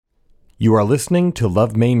You are listening to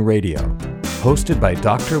Love Maine Radio, hosted by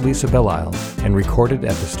Dr. Lisa Belisle and recorded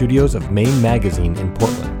at the studios of Maine Magazine in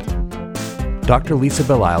Portland. Dr. Lisa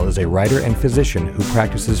Belisle is a writer and physician who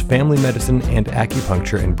practices family medicine and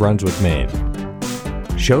acupuncture in Brunswick, Maine.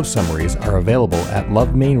 Show summaries are available at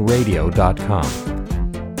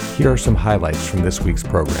lovemaineradio.com. Here are some highlights from this week's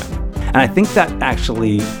program. And I think that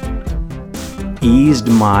actually eased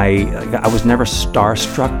I was never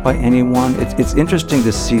starstruck by anyone. It's interesting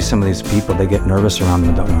to see some of these people, they get nervous around them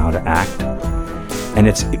and don't know how to act. And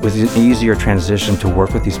it was an easier transition to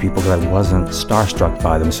work with these people that I wasn't starstruck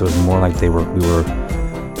by them. So it was more like we were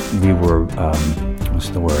what's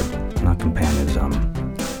the word? Not companions,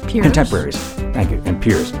 peers. Contemporaries. Thank you, and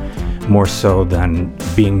peers. More so than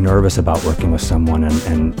being nervous about working with someone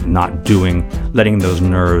and not letting those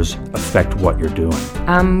nerves affect what you're doing.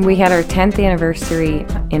 We had our 10th anniversary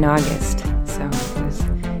in August, so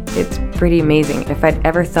it's pretty amazing. If I'd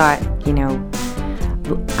ever thought,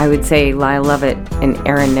 I would say Lyle Lovett and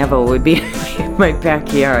Aaron Neville would be in my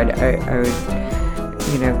backyard, I would,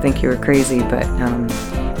 think you were crazy, but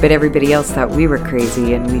everybody else thought we were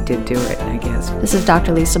crazy, and we did do it, I guess. This is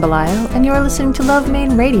Dr. Lisa Belisle, and you're listening to Love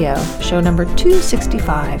Maine Radio, show number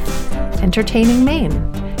 265, Entertaining Maine,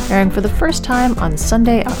 airing for the first time on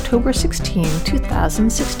Sunday, October 16,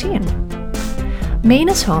 2016. Maine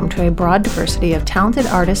is home to a broad diversity of talented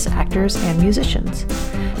artists, actors, and musicians.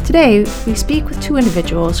 Today, we speak with two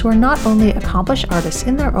individuals who are not only accomplished artists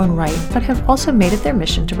in their own right, but have also made it their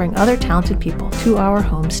mission to bring other talented people to our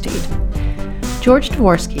home state. George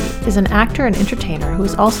Dvorsky is an actor and entertainer who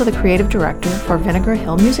is also the creative director for Vinegar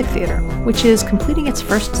Hill Music Theater, which is completing its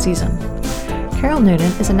first season. Carol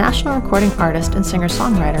Noonan is a national recording artist and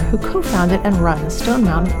singer-songwriter who co-founded and runs Stone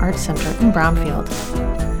Mountain Arts Center in Brownfield.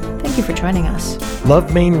 Thank you for joining us.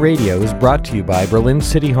 Love Maine Radio is brought to you by Berlin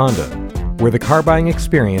City Honda, where the car buying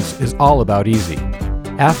experience is all about easy.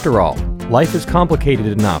 After all, life is complicated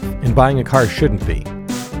enough, and buying a car shouldn't be.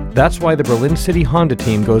 That's why the Berlin City Honda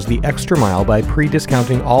team goes the extra mile by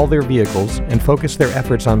pre-discounting all their vehicles and focus their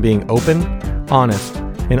efforts on being open, honest,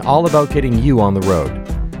 and all about getting you on the road.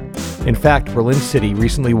 In fact, Berlin City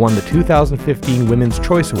recently won the 2015 Women's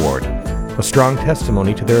Choice Award, a strong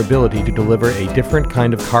testimony to their ability to deliver a different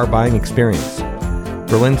kind of car buying experience.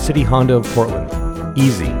 Berlin City Honda of Portland.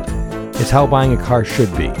 Easy. It's how buying a car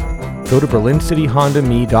should be. Go to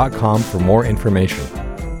berlincityhondame.com for more information.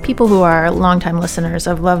 People who are longtime listeners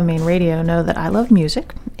of Love Maine Radio know that I love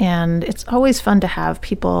music, and it's always fun to have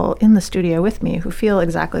people in the studio with me who feel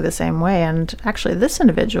exactly the same way. And actually, this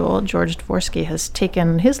individual, George Dvorsky, has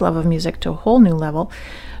taken his love of music to a whole new level.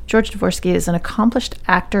 George Dvorsky is an accomplished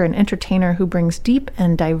actor and entertainer who brings deep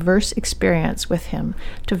and diverse experience with him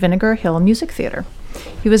to Vinegar Hill Music Theater.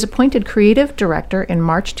 He was appointed creative director in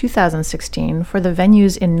March 2016 for the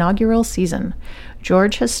venue's inaugural season.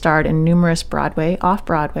 George has starred in numerous Broadway,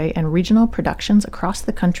 off-Broadway, and regional productions across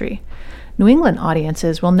the country. New England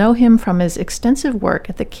audiences will know him from his extensive work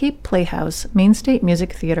at the Cape Playhouse, Maine State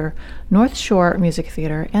Music Theater, North Shore Music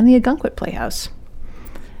Theater, and the Ogunquit Playhouse.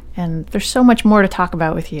 And there's so much more to talk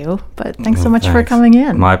about with you, but thanks so much for coming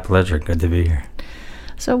in. My pleasure. Good to be here.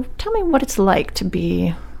 So tell me what it's like to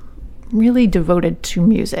be really devoted to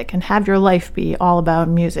music and have your life be all about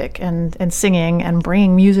music and singing and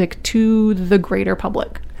bringing music to the greater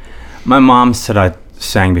public. My mom said I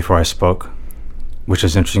sang before I spoke, which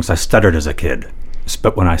is interesting because I stuttered as a kid.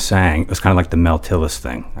 But when I sang, it was kind of like the Mel Tillis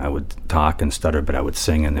thing. I would talk and stutter, but I would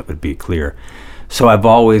sing and it would be clear. So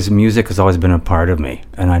music has always been a part of me.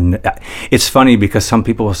 And it's funny because some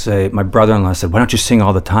people will say, my brother-in-law said, why don't you sing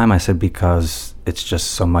all the time? I said, because it's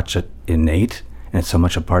just so much innate. And it's so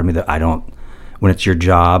much a part of me that when it's your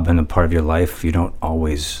job and a part of your life, you don't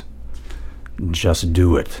always just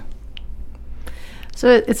do it. So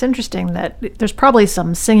it's interesting that there's probably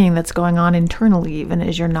some singing that's going on internally, even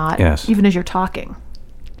as you're even as you're talking.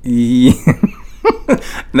 Yeah.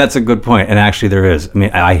 That's a good point. And actually there is. I mean,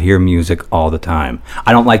 I hear music all the time.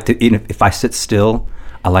 I don't like to, even if I sit still,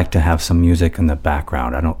 I like to have some music in the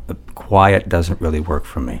background. Quiet doesn't really work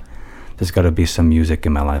for me. There's got to be some music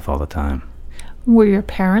in my life all the time. Were your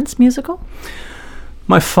parents musical?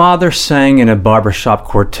 My father sang in a barbershop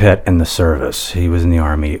quartet in the service. He was in the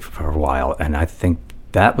Army for a while, and I think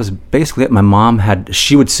that was basically it. My mom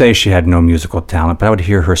she would say she had no musical talent, but I would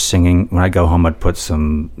hear her singing. When I'd go home, I'd put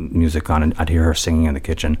some music on, and I'd hear her singing in the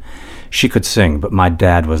kitchen. She could sing, but my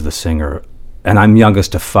dad was the singer, and I'm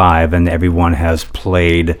youngest of 5, and everyone has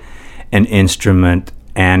played an instrument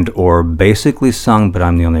and or basically sung, but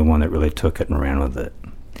I'm the only one that really took it and ran with it.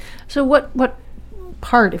 So what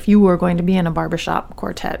part, if you were going to be in a barbershop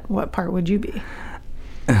quartet, what part would you be?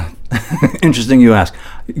 Interesting you ask.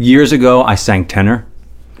 Years ago, I sang tenor.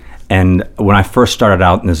 And when I first started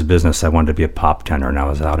out in this business, I wanted to be a pop tenor. And I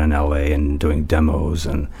was out in L.A. and doing demos.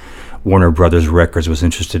 And Warner Brothers Records was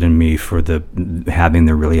interested in me for having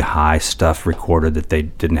the really high stuff recorded that they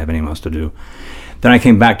didn't have anything else to do. Then I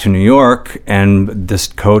came back to New York, and this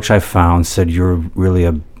coach I found said, "You're really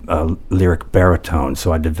a lyric baritone."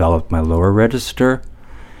 So I developed my lower register.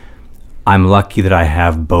 I'm lucky that I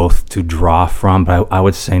have both to draw from, but I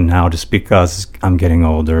would say now, just because I'm getting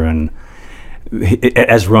older, and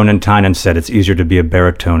as Ronan Tynan said, it's easier to be a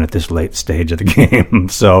baritone at this late stage of the game.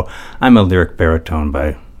 So I'm a lyric baritone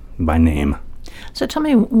by name. So tell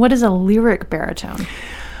me, what is a lyric baritone?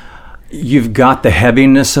 You've got the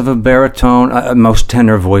heaviness of a baritone. Most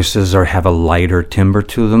tenor voices have a lighter timbre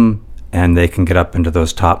to them, and they can get up into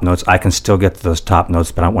those top notes. I can still get to those top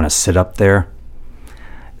notes, but I don't want to sit up there.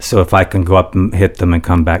 So if I can go up and hit them and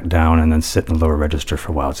come back down and then sit in the lower register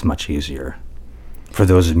for a while, it's much easier for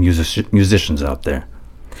those musicians out there.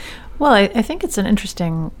 Well, I think it's an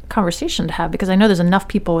interesting conversation to have, because I know there's enough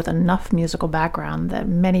people with enough musical background that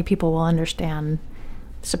many people will understand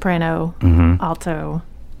soprano, alto,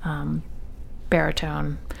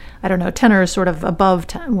 baritone. I don't know, tenor is sort of above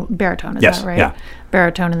baritone, is that right? Yeah.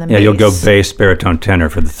 Baritone and then bass. Yeah, you'll go bass, baritone, tenor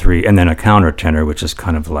for the three, and then a countertenor, which is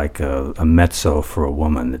kind of like a mezzo for a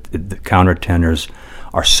woman. The countertenors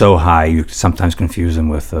are so high, you sometimes confuse them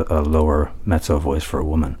with a lower mezzo voice for a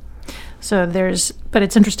woman. So but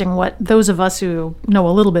it's interesting what those of us who know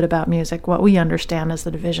a little bit about music, what we understand as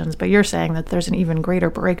the divisions, but you're saying that there's an even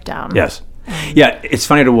greater breakdown. Yes. Yeah, it's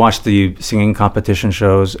funny to watch the singing competition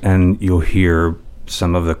shows, and you'll hear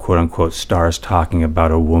some of the quote-unquote stars talking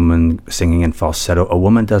about a woman singing in falsetto. A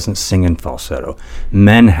woman doesn't sing in falsetto.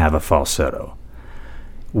 Men have a falsetto.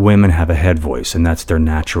 Women have a head voice, and that's their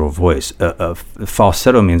natural voice. A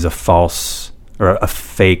falsetto means a false or a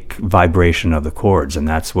fake vibration of the chords, and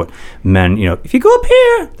that's what men, if you go up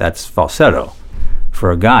here, that's falsetto for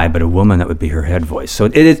a guy, but a woman, that would be her head voice. So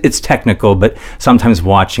it's technical, but sometimes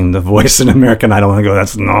watching The Voice in American Idol, I go,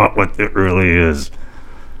 that's not what it really is.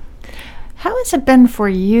 How has it been for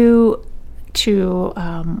you to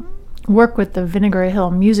work with the Vinegar Hill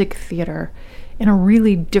Music Theater in a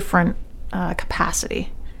really different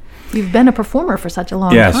capacity? You've been a performer for such a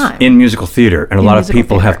long time. Yes, in musical theater. And a lot of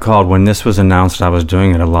people have called. When this was announced I was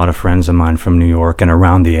doing it, a lot of friends of mine from New York and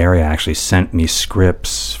around the area actually sent me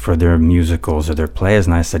scripts for their musicals or their plays.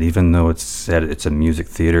 And I said, even though it's said it's a music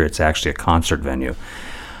theater, it's actually a concert venue.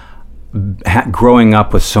 Growing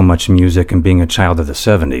up with so much music and being a child of the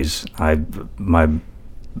 70s,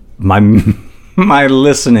 my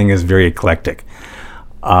listening is very eclectic.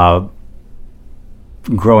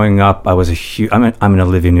 Growing up, I was I'm an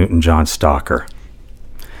Olivia Newton-John stalker.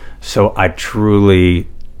 So I truly,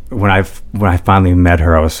 when I finally met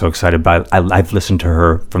her, I was so excited. I've listened to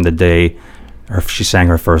her from the day she sang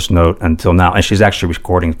her first note until now, and she's actually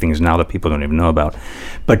recording things now that people don't even know about.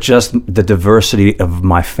 But just the diversity of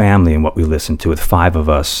my family and what we listened to, with 5 of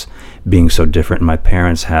us being so different, and my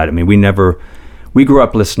parents had. I mean, we grew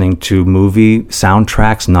up listening to movie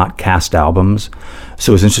soundtracks, not cast albums.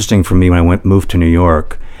 So it was interesting for me when I moved to New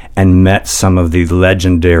York and met some of the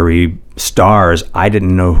legendary stars. I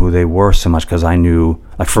didn't know who they were so much because I knew,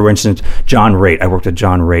 like for instance, John Raitt. I worked with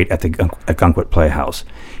John Raitt at Gunkwit Playhouse.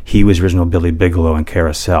 He was original Billy Bigelow in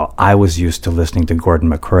Carousel. I was used to listening to Gordon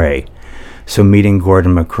MacRae. So meeting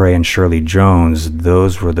Gordon MacRae and Shirley Jones,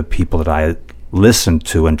 those were the people that I listened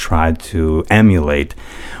to and tried to emulate,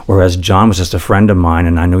 whereas John was just a friend of mine,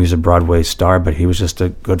 and I knew he's a Broadway star, but he was just a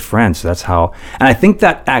good friend. So that's how, and I think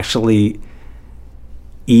that actually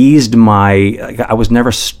eased I was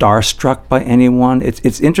never starstruck by anyone.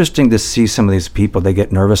 It's interesting to see some of these people, they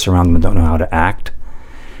get nervous around them and don't know how to act,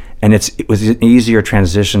 and it was an easier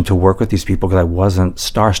transition to work with these people because I wasn't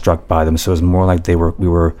starstruck by them. So it was more like we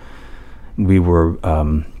were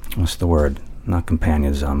what's the word, not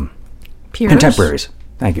companions, peers? Contemporaries,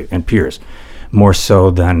 thank you, and peers, more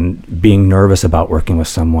so than being nervous about working with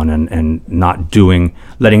someone and not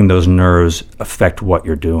letting those nerves affect what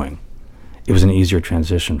you're doing. It was an easier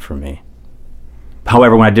transition for me.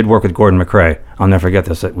 However, when I did work with Gordon MacRae, I'll never forget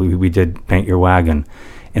this, we did Paint Your Wagon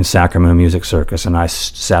in Sacramento Music Circus, and I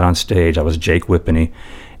sat on stage, I was Jake Whippany,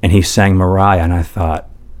 and he sang Mariah, and I thought,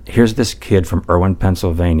 here's this kid from Irwin,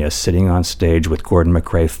 Pennsylvania, sitting on stage with Gordon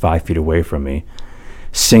MacRae 5 feet away from me,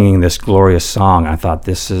 singing this glorious song. I thought,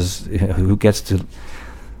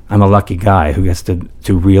 I'm a lucky guy who gets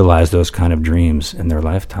to realize those kind of dreams in their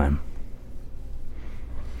lifetime.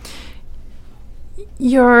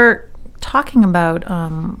 You're talking about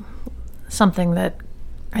something that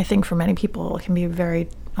I think for many people can be very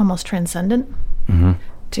almost transcendent. Mm-hmm.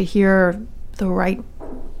 to hear the right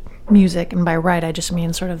music, and by right I just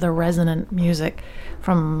mean sort of the resonant music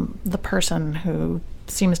from the person who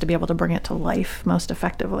seems to be able to bring it to life most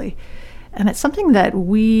effectively. And it's something that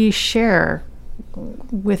we share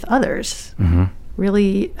with others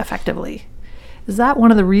really effectively. Is that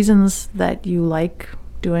one of the reasons that you like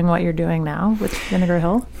doing what you're doing now with Vinegar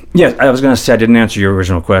Hill? Yes, I was going to say I didn't answer your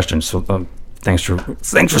original question, so thanks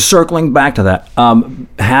for circling back to that.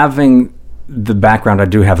 Having the background, I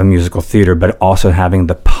do have a musical theater, but also having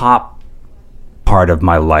the pop part of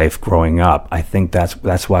my life growing up, I think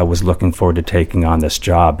that's why I was looking forward to taking on this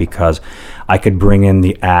job, because I could bring in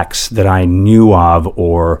the acts that I knew of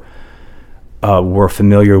or were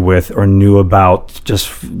familiar with or knew about just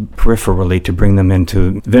peripherally, to bring them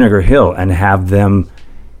into Vinegar Hill and have them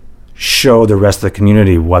show the rest of the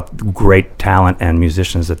community what great talent and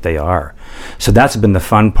musicians that they are. So that's been the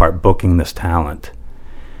fun part, booking this talent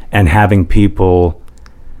and having people.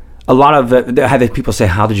 A lot of it, having people say,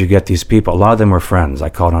 how did you get these people? A lot of them were friends. I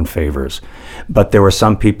called on favors. But there were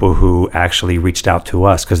some people who actually reached out to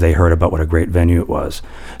us because they heard about what a great venue it was.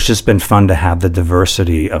 It's just been fun to have the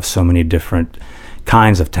diversity of so many different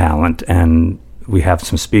kinds of talent. And we have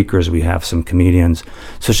some speakers, we have some comedians.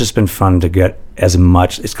 So it's just been fun to get as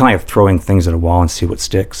much. It's kind of like throwing things at a wall and see what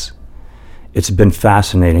sticks. It's been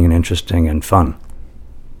fascinating and interesting and fun.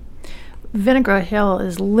 Vinegar Hill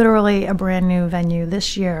is literally a brand new venue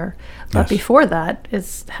this year, but Yes. before that,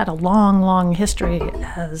 it's had a long, long history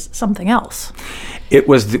as something else. It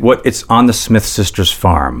was it's on the Smith Sisters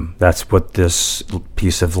farm. That's what this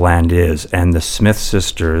piece of land is. And the Smith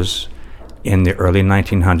Sisters, in the early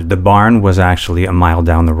 1900s, the barn was actually a mile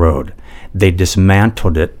down the road. They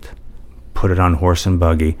dismantled it, put it on horse and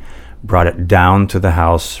buggy, brought it down to the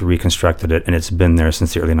house, reconstructed it, and it's been there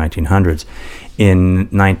since the early 1900s. In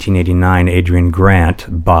 1989, Adrian Grant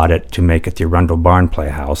bought it to make it the Arundel Barn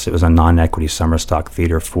Playhouse. It was a non-equity summer stock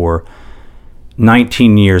theater for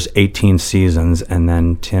 19 years, 18 seasons, and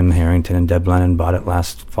then Tim Harrington and Deb Lennon bought it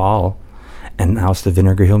last fall, and now it's the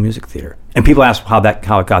Vinegar Hill Music Theater. And people ask how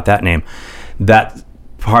it got that name. That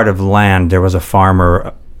part of land, there was a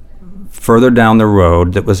farmer further down the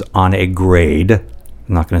road that was on a grade.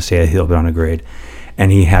 I'm not going to say a hill, but on a grade.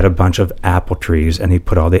 And he had a bunch of apple trees, and he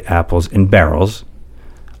put all the apples in barrels,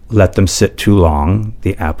 let them sit too long.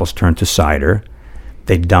 The apples turned to cider.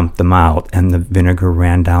 They dumped them out, and the vinegar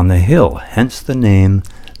ran down the hill, hence the name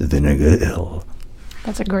Vinegar Hill.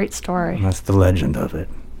 That's a great story. And that's the legend of it.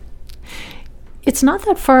 It's not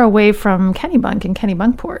that far away from Kennebunk and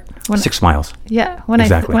Kennebunkport. 6 miles. Yeah, when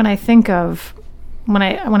Exactly. I think of when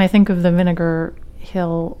I think of the Vinegar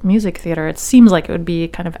Hill Music Theater, it seems like it would be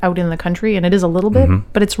kind of out in the country, and it is a little bit,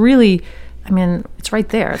 but it's really, I mean, it's right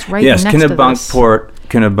there. It's right Yes, next to this. Kennebunkport,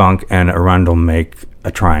 Kennebunk, and Arundel make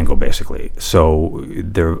a triangle, basically. So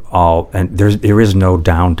they're all, and there is no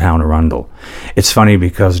downtown Arundel. It's funny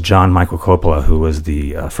because John Michael Coppola, who was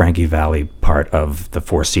the Frankie Valli part of the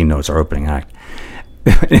Four C Notes, our opening act,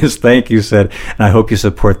 in his thank you said, and I hope you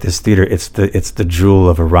support this theater. It's the jewel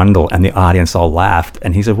of Arundel, and the audience all laughed.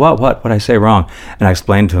 And he said, what did I say wrong? And I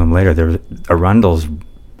explained to him later, Arundel's,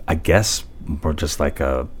 I guess, more just like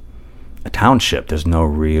a township. There's no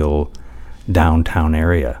real downtown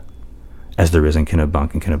area, as there is in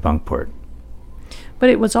Kennebunk and Kennebunkport. But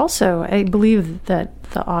it was also, I believe that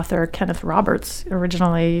the author Kenneth Roberts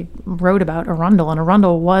originally wrote about Arundel, and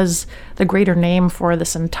Arundel was the greater name for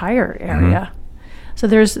this entire area. So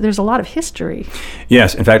there's a lot of history.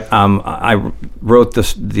 Yes, in fact, I wrote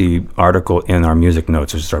the article in our music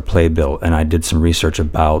notes, which is our playbill, and I did some research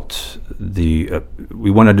about we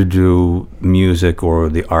wanted to do music or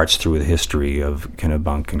the arts through the history of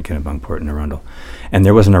Kennebunk and Kennebunkport and Arundel. And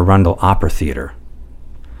there was an Arundel Opera Theater,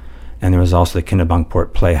 and there was also the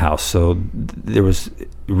Kennebunkport Playhouse. So there was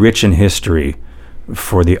rich in history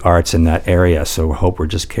for the arts in that area, so I hope we're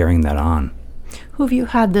just carrying that on. Who have you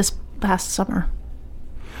had this past summer?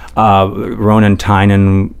 Ronan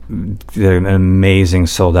Tynan did an amazing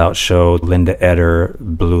sold-out show. Linda Eder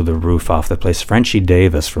blew the roof off the place. Frenchie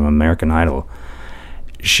Davis from American Idol,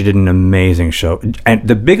 she did an amazing show. And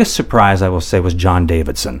the biggest surprise, I will say, was John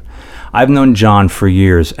Davidson. I've known John for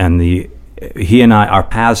years, and he and I, our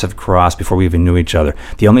paths have crossed before we even knew each other.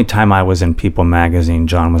 The only time I was in People magazine,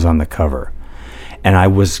 John was on the cover. And I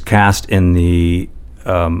was cast in the...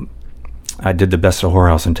 I did the Best of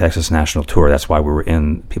Whorehouse in Texas national tour. That's why we were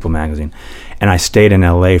in People magazine. And I stayed in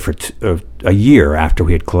L.A. for a year after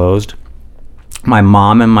we had closed. My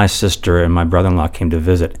mom and my sister and my brother-in-law came to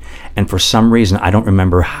visit. And for some reason, I don't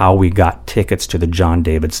remember how we got tickets to the John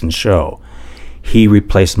Davidson show. He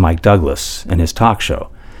replaced Mike Douglas in his talk show.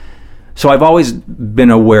 So I've always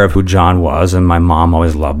been aware of who John was, and my mom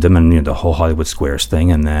always loved him, and the whole Hollywood Squares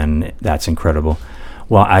thing, and then That's Incredible.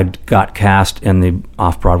 Well, I got cast in the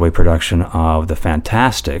off-Broadway production of The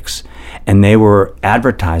Fantastics, and they were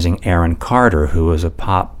advertising Aaron Carter, who was a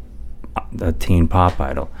teen pop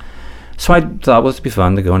idol. So I thought, well, it'd be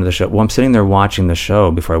fun to go into the show. Well, I'm sitting there watching the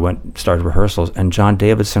show before I started rehearsals, and John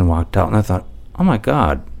Davidson walked out, and I thought, oh my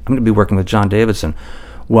God, I'm going to be working with John Davidson.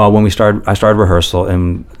 Well, when I started rehearsal,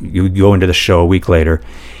 and you go into the show a week later,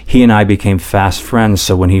 he and I became fast friends.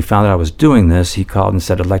 So when he found out I was doing this, he called and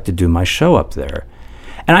said, I'd like to do my show up there.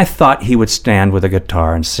 And I thought he would stand with a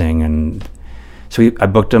guitar and sing. And so I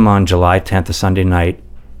booked him on July 10th, a Sunday night.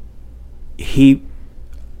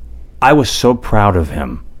 I was so proud of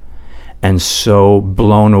him and so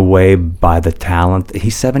blown away by the talent.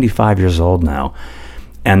 He's 75 years old now.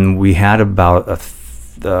 And we had about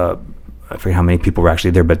I forget how many people were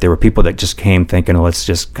actually there, but there were people that just came thinking, oh, let's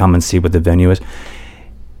just come and see what the venue is.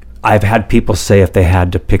 I've had people say if they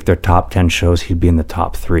had to pick their top 10 shows, he'd be in the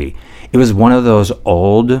top 3. It was one of those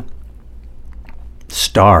old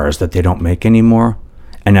stars that they don't make anymore.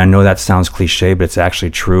 And I know that sounds cliche, but it's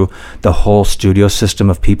actually true. The whole studio system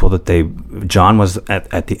of people John was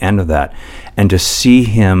at the end of that. And to see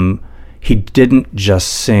him, he didn't just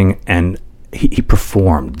sing, and he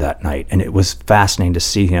performed that night. And it was fascinating to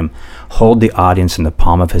see him hold the audience in the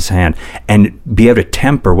palm of his hand and be able to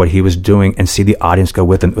temper what he was doing and see the audience go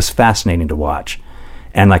with him. It was fascinating to watch.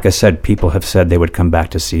 And like I said, people have said they would come back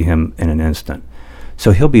to see him in an instant.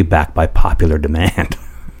 So he'll be back by popular demand.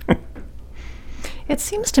 It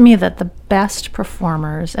seems to me that the best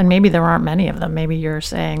performers, and maybe there aren't many of them, maybe you're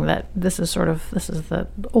saying that this is the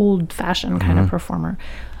old-fashioned kind of performer,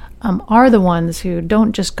 are the ones who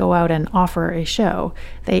don't just go out and offer a show.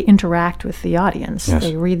 They interact with the audience. Yes.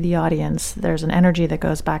 They read the audience. There's an energy that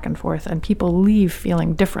goes back and forth, and people leave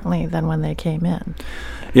feeling differently than when they came in.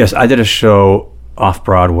 Yes, I did a show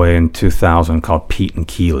off-Broadway in 2000 called Pete and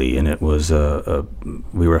Keeley, and it was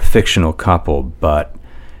we were a fictional couple, but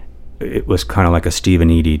it was kind of like a Steve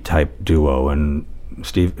and Edie type duo, and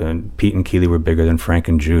Pete and Keeley were bigger than Frank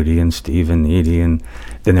and Judy and Steve and Edie, and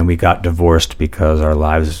then we got divorced because our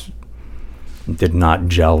lives did not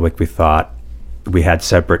gel like we thought. We had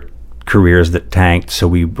separate careers that tanked, so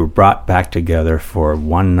we were brought back together for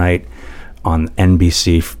one night on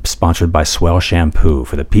NBC, sponsored by Swell Shampoo,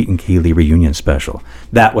 for the Pete and Keeley reunion special.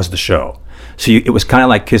 That was the show. So it was kind of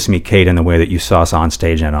like Kiss Me Kate in the way that you saw us on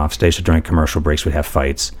stage and off stage. So during commercial breaks, we'd have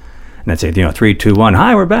fights. And I'd say, 3, 2, 1,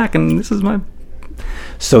 hi, we're back, and this is my...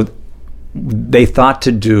 So they thought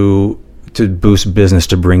to boost business,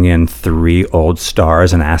 to bring in 3 old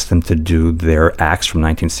stars and ask them to do their acts from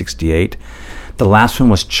 1968. The last one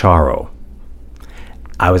was Charo.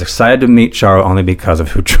 I was excited to meet Charo only because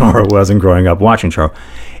of who Charo was and growing up watching Charo.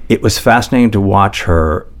 It was fascinating to watch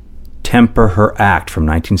her temper her act from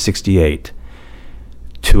 1968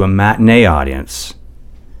 to a matinee audience.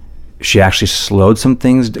 She actually slowed some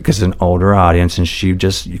things because it's an older audience, and you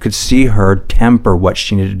could see her temper what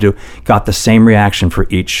she needed to do. Got the same reaction for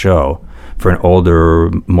each show, for an older,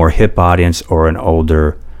 more hip audience or an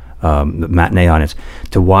older matinee audience.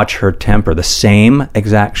 To watch her temper the same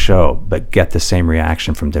exact show, but get the same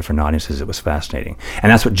reaction from different audiences, it was fascinating.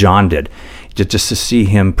 And that's what John did. Just to see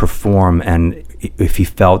him perform, and if he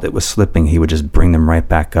felt it was slipping, he would just bring them right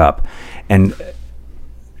back up. And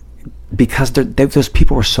because those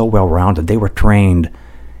people were so well-rounded, they were trained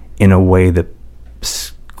in a way that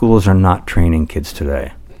schools are not training kids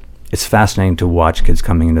today. It's fascinating to watch kids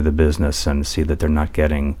coming into the business and see that they're not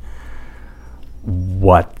getting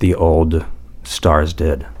what the old stars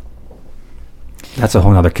did. That's a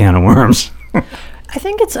whole other can of worms. I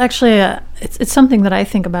think it's actually it's something that I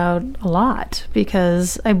think about a lot,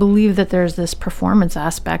 because I believe that there's this performance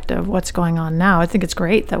aspect of what's going on now. I think it's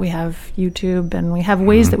great that we have YouTube and we have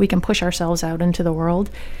ways that we can push ourselves out into the world.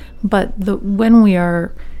 But when we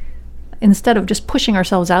are, instead of just pushing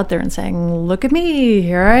ourselves out there and saying, look at me,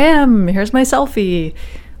 here I am, here's my selfie,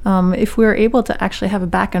 if we're able to actually have a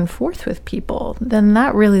back and forth with people, then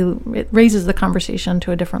that really it raises the conversation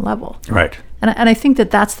to a different level. Right. And I think that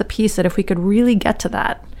that's the piece that if we could really get to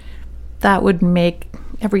that would make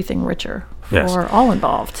everything richer for all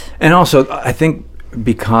involved. And also, I think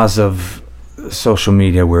because of social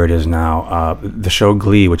media where it is now, the show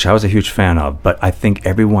Glee, which I was a huge fan of, but I think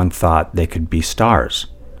everyone thought they could be stars.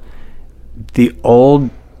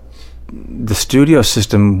 The studio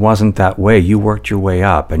system wasn't that way. You worked your way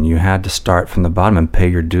up, and you had to start from the bottom and pay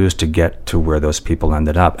your dues to get to where those people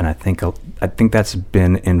ended up. And I think that's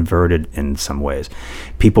been inverted in some ways.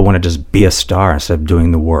 People want to just be a star instead of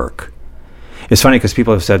doing the work. It's funny because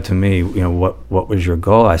people have said to me, what was your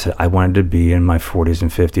goal? I said, I wanted to be in my 40s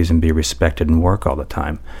and 50s and be respected and work all the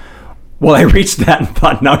time. Well, I reached that and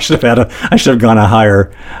thought, no, I should have gone a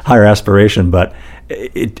higher aspiration. But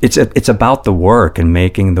it's about the work and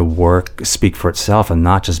making the work speak for itself and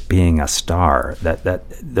not just being a star. That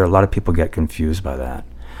there are a lot of people get confused by that.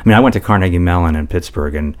 I mean, I went to Carnegie Mellon in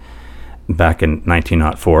Pittsburgh, and back in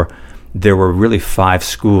 1904, there were really 5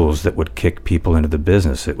 schools that would kick people into the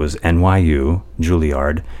business. It was NYU,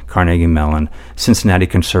 Juilliard, Carnegie Mellon, Cincinnati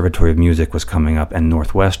Conservatory of Music was coming up, and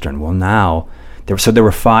Northwestern. Well, now, there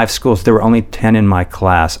were 5 schools. There were only 10 in my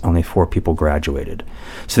class. Only 4 people graduated.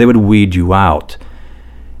 So they would weed you out.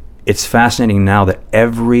 It's fascinating now that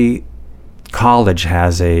every college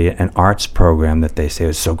has an arts program that they say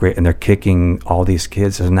is so great, and they're kicking all these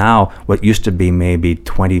kids. So now what used to be maybe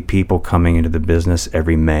 20 people coming into the business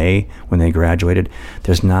every May when they graduated,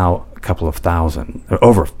 there's now a couple of thousand,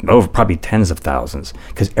 over probably tens of thousands,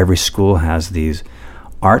 because every school has these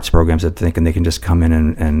arts programs that think, and they can just come in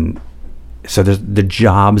and so the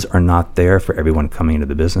jobs are not there for everyone coming into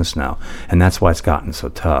the business now, and that's why it's gotten so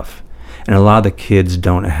tough. And a lot of the kids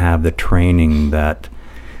don't have the training that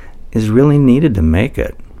is really needed to make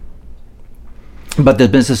it. But the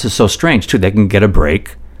business is so strange too. They can get a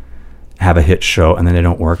break, have a hit show, and then they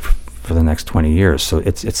don't work for the next 20 years. So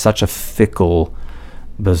it's such a fickle,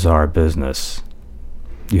 bizarre business.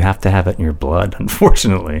 You have to have it in your blood,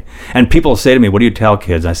 unfortunately. And people say to me, what do you tell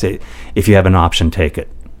kids? I say, if you have an option, take it.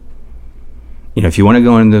 If you want to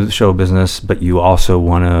go into the show business, but you also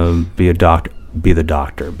want to be a doctor, be the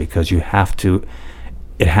doctor, because it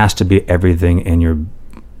has to be everything in your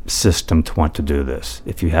system to want to do this.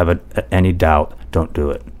 If you have any doubt, don't do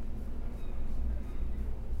it.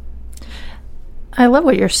 I love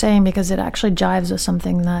what you're saying, because it actually jives with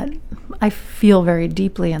something that I feel very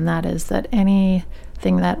deeply, and that is that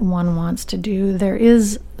anything that one wants to do, there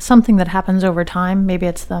is something that happens over time. Maybe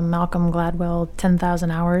it's the Malcolm Gladwell 10,000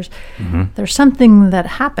 hours. Mm-hmm. There's something that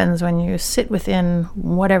happens when you sit within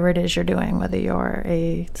whatever it is you're doing, whether you're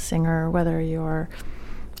a singer, whether you're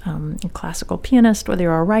a classical pianist, whether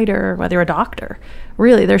you're a writer, whether you're a doctor.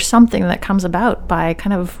 Really, there's something that comes about by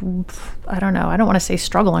kind of, I don't want to say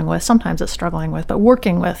struggling with, sometimes it's struggling with, but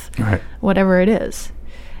working with whatever it is.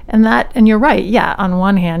 And you're right, yeah, on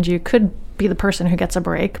one hand, you could be the person who gets a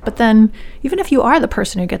break, but then even if you are the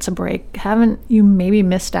person who gets a break, haven't you maybe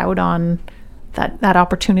missed out on that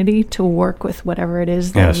opportunity to work with whatever it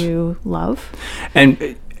is that you love?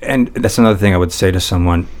 And that's another thing I would say to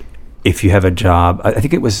someone. If you have a job, I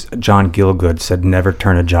think it was John Gielgud said, never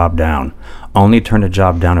turn a job down. Only turn a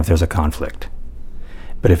job down if there's a conflict.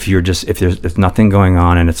 But if there's nothing going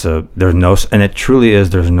on and it truly is,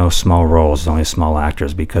 there's no small roles, there's only small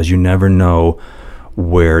actors, because you never know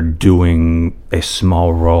where doing a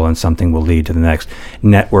small role in something will lead to the next.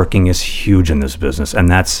 Networking is huge in this business, and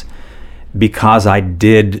that's because I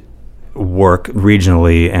did work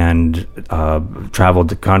regionally and traveled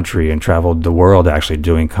the country and traveled the world actually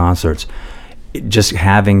doing concerts. Just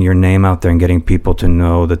having your name out there and getting people to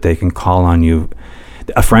know that they can call on you.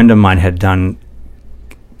 A friend of mine had done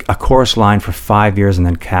a chorus line for 5 years and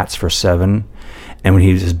then Cats for 7, and when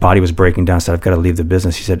his body was breaking down, said, I've got to leave the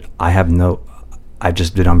business. He said, I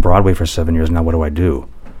just did on Broadway for 7 years, now what do I do?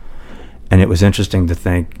 And it was interesting to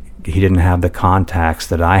think he didn't have the contacts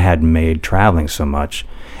that I had made traveling so much.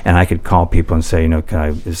 And I could call people and say,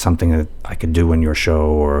 is something that I could do in your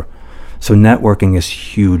show? So networking is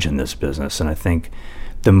huge in this business. And I think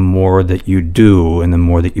the more that you do and the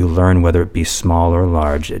more that you learn, whether it be small or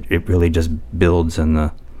large, it really just builds in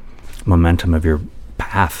the momentum of your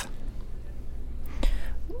path.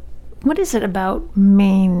 What is it about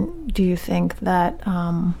Maine, do you think, that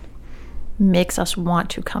makes us want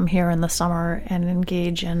to come here in the summer and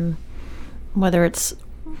engage in, whether it's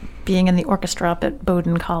being in the orchestra up at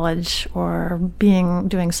Bowdoin College or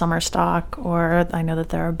doing summer stock, or I know that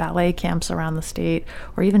there are ballet camps around the state,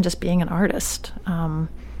 or even just being an artist. Well,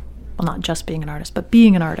 not just being an artist, but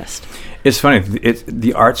being an artist. It's funny.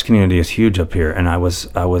 The arts community is huge up here, and I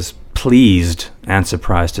was pleased and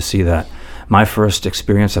surprised to see that. My first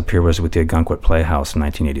experience up here was with the Ogunquit Playhouse in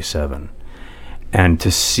 1987, and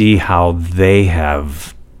to see how they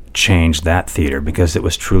have changed that theater, because it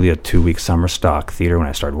was truly a 2-week summer stock theater when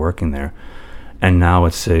I started working there, and now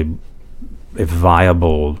it's a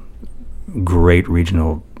viable, great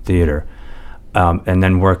regional theater. And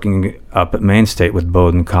then working up at Maine State with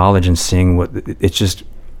Bowdoin College and seeing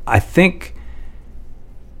I think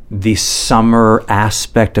the summer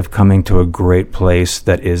aspect of coming to a great place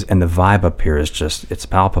and the vibe up here is it's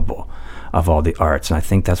palpable of all the arts, and I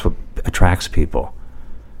think that's what attracts people.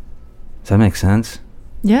 Does that make sense?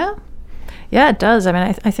 Yeah. Yeah, it does. I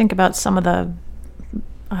mean, I think about some of the,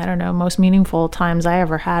 I don't know, most meaningful times I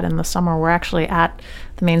ever had in the summer were actually at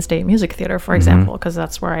the Maine State Music Theater, for example, because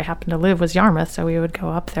that's where I happened to live, was Yarmouth. So we would go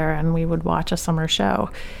up there and we would watch a summer show.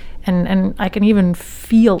 And I can even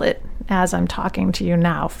feel it as I'm talking to you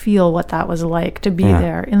now, feel what that was like to be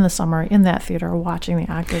there in the summer in that theater watching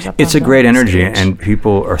the actors up It's on a great the energy, stage. and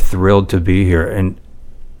people are thrilled to be here. And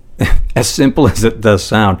as simple as it does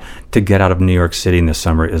sound, to get out of New York City in the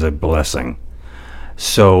summer is a blessing.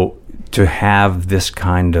 So to have this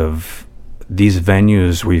kind of, these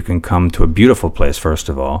venues where you can come to a beautiful place, first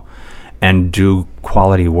of all, and do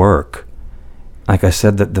quality work, like I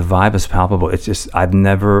said, that the vibe is palpable. It's just, I've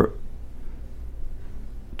never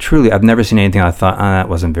seen anything I thought, that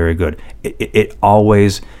wasn't very good. It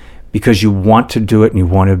always, because you want to do it and you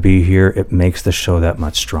want to be here, it makes the show that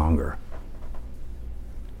much stronger.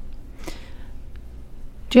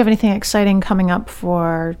 Do you have anything exciting coming up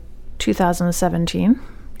for 2017?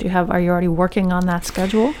 Are you already working on that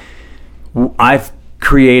schedule? I've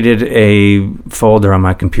created a folder on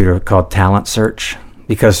my computer called Talent Search,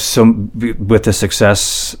 because with the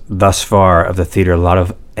success thus far of the theater, a lot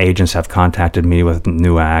of agents have contacted me with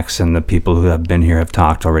new acts, and the people who have been here have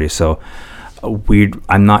talked already. So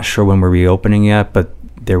I'm not sure when we're reopening yet, but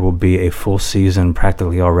there will be a full season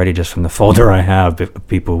practically already just from the folder I have if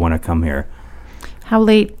people want to come here. How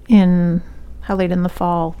late in the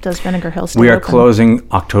fall does Vinegar Hill stay We are open?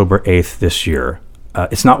 closing October 8th this year.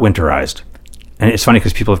 It's not winterized. And it's funny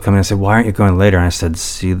because people have come in and said, why aren't you going later? And I said,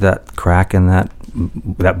 see that crack in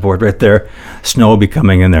that board right there? Snow will be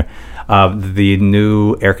coming in there. The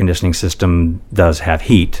new air conditioning system does have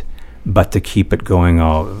heat, but to keep it going,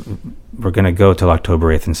 we're going to go till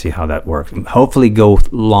October 8th and see how that works. Hopefully go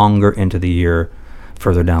longer into the year,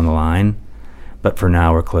 further down the line. But for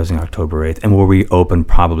now, we're closing October 8th, and we'll reopen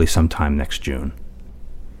probably sometime next June.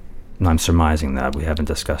 And I'm surmising that. We haven't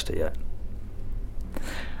discussed it yet.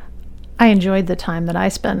 I enjoyed the time that I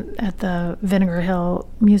spent at the Vinegar Hill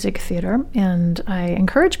Music Theater, and I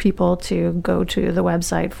encourage people to go to the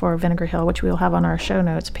website for Vinegar Hill, which we'll have on our show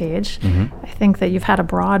notes page. I think that you've had a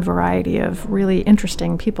broad variety of really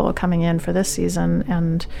interesting people coming in for this season,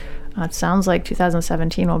 and it sounds like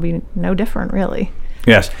 2017 will be no different, really.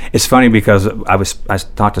 Yes, it's funny because I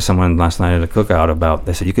talked to someone last night at a cookout about,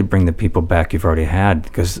 they said you could bring the people back you've already had,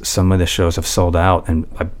 because some of the shows have sold out, and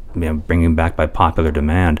bringing back by popular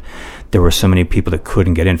demand. There were so many people that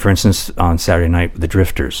couldn't get in. For instance, on Saturday night, the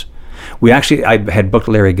Drifters. I had booked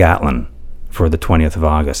Larry Gatlin for the 20th of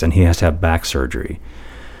August, and he has to have back surgery.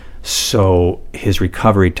 So his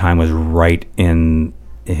recovery time was right in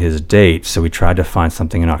his date, so we tried to find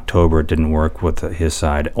something in October. It didn't work with his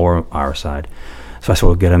side or our side. So I said,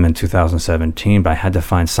 we'll get him in 2017, but I had to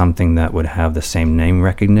find something that would have the same name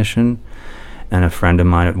recognition. And a friend of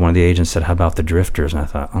mine, one of the agents, said, how about the Drifters? And I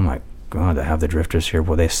thought, oh my God, to have the Drifters here.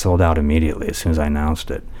 Well, they sold out immediately as soon as I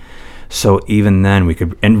announced it. So even then we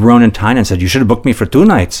could, and Ronan Tynan said, you should have booked me for 2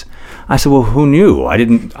 nights. I said, well, who knew?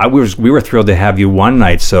 We were thrilled to have you 1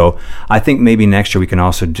 night. So I think maybe next year we can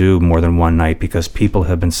also do more than 1 night, because people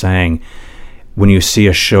have been saying, when you see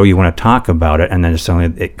a show, you want to talk about it, and then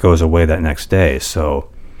suddenly it goes away that next day. So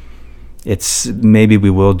maybe we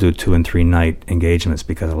will do 2 and 3 night engagements,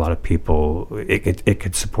 because a lot of people, it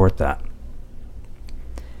could support that.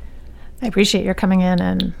 I appreciate your coming in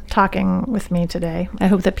and talking with me today. I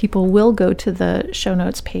hope that people will go to the show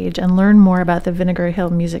notes page and learn more about the Vinegar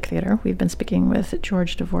Hill Music Theater. We've been speaking with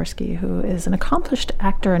George Dvorsky, who is an accomplished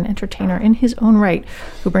actor and entertainer in his own right,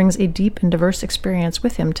 who brings a deep and diverse experience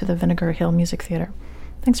with him to the Vinegar Hill Music Theater.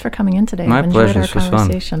 Thanks for coming in today. My pleasure. This was fun.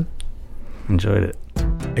 Conversation. Enjoyed it.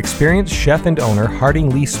 Experience chef and owner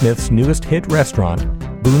Harding Lee Smith's newest hit restaurant,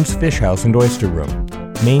 Boone's Fish House and Oyster Room,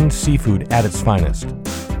 Maine seafood at its finest.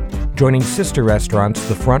 Joining sister restaurants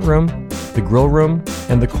The Front Room, The Grill Room,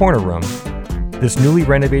 and The Corner Room, this newly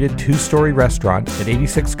renovated 2-story restaurant at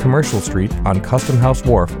 86 Commercial Street on Custom House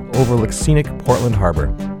Wharf overlooks scenic Portland Harbor.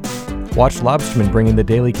 Watch lobstermen bring in the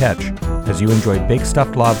daily catch as you enjoy baked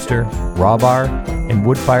stuffed lobster, raw bar, and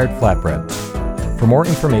wood-fired flatbreads. For more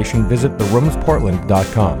information, visit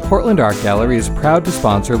theroomsportland.com. Portland Art Gallery is proud to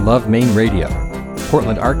sponsor Love Maine Radio.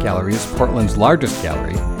 Portland Art Gallery is Portland's largest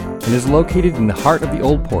gallery and is located in the heart of the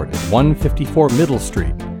Old Port at 154 Middle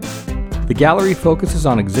Street. The gallery focuses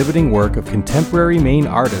on exhibiting work of contemporary Maine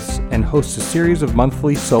artists and hosts a series of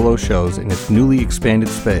monthly solo shows in its newly expanded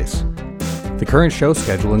space. The current show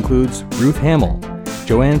schedule includes Ruth Hamill,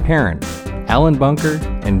 Joanne Perrin, Alan Bunker,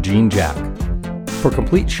 and Jean Jack. For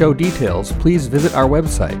complete show details, please visit our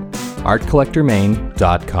website,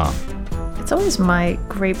 artcollectormaine.com. It's always my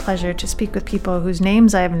great pleasure to speak with people whose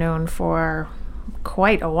names I have known for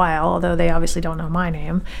quite a while, although they obviously don't know my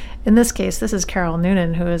name. In this case, this is Carol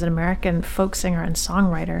Noonan, who is an American folk singer and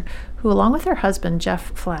songwriter who, along with her husband,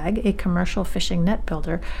 Jeff Flagg, a commercial fishing net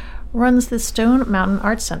builder, runs the Stone Mountain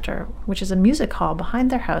Arts Center, which is a music hall behind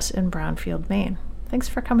their house in Brownfield, Maine. Thanks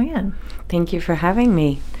for coming in. Thank you for having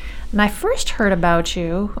me. And I first heard about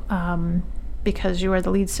you because you are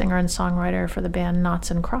the lead singer and songwriter for the band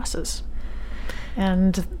Knots and Crosses.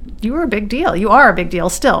 And you were a big deal. You are a big deal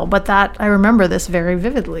still, but that I remember this very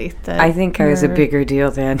vividly. I think I was a bigger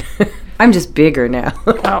deal then. I'm just bigger now.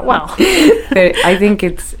 Well. But I think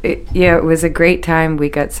it was a great time. We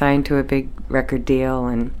got signed to a big record deal,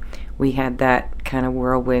 and we had that kind of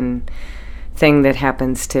whirlwind thing that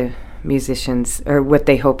happens to musicians, or what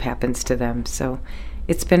they hope happens to them. So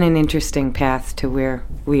it's been an interesting path to where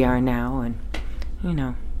we are now, and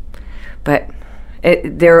but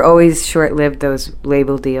they're always short-lived, those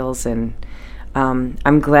label deals, and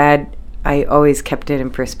I'm glad I always kept it in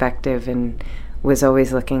perspective and was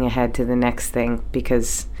always looking ahead to the next thing,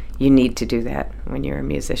 because you need to do that when you're a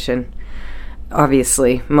musician.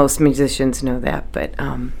 Obviously, most musicians know that, but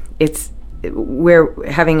we're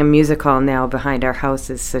having a music hall now behind our house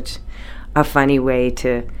is such a funny way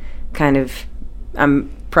to kind of,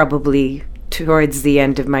 I'm probably towards the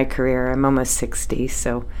end of my career. I'm almost 60,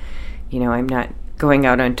 so, I'm not going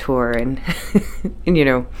out on tour, and,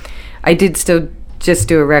 and, I did still just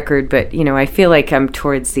do a record, but, I feel like I'm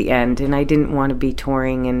towards the end, and I didn't want to be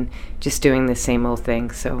touring and just doing the same old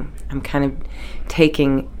thing, so I'm kind of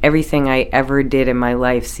taking everything I ever did in my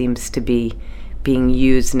life seems to be being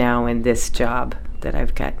used now in this job that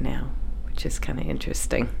I've got now, which is kind of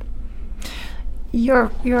interesting. You're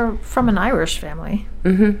from an Irish family.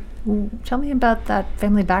 Mm-hmm. Tell me about that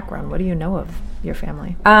family background. What do you know of your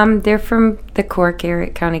family? They're from the Cork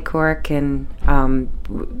area, County Cork, and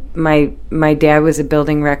my dad was a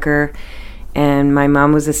building wrecker, and my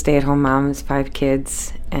mom was a stay-at-home mom with 5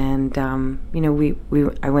 kids, and I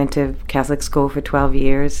went to Catholic school for 12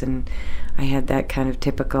 years, and I had that kind of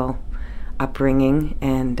typical upbringing,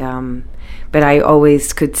 and but I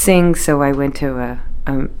always could sing, so I went to a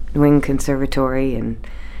New England conservatory and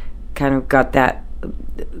kind of got that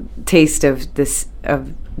taste of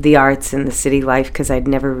the arts and the city life, because I'd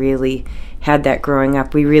never really had that growing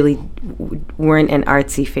up. We really weren't an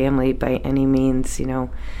artsy family by any means,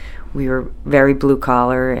 we were very blue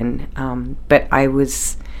collar, and but I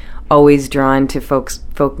was always drawn to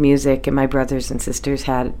folk music, and my brothers and sisters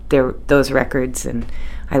had those records, and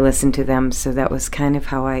I listened to them, so that was kind of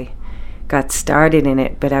how I got started in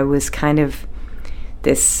it. But I was kind of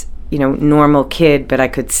this, normal kid, but I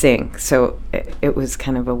could sing, so it was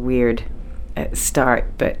kind of a weird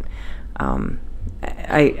start, but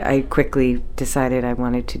I quickly decided I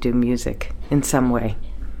wanted to do music in some way.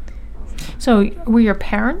 So, were your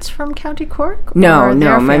parents from County Cork? No,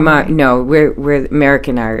 my mom. No, we're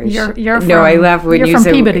American Irish. You're from, no, I love when you from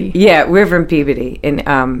say Peabody. Yeah, we're from Peabody,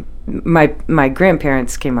 and my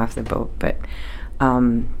grandparents came off the boat, but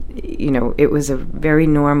it was a very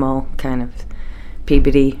normal kind of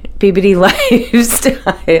Peabody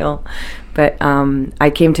lifestyle. But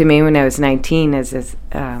I came to Maine when I was 19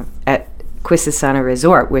 at Quisisana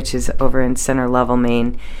Resort, which is over in Center Level,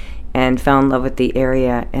 Maine, and fell in love with the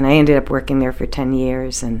area. And I ended up working there for 10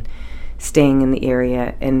 years and staying in the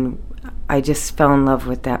area. And I just fell in love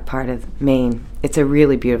with that part of Maine. It's a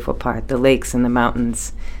really beautiful part. The lakes and the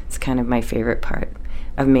mountains. It's kind of my favorite part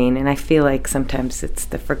of Maine. And I feel like sometimes it's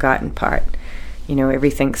the forgotten part.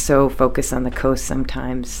 Everything's so focused on the coast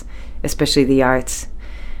sometimes, especially the arts.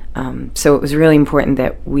 So it was really important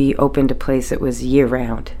that we opened a place that was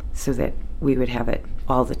year-round, so that we would have it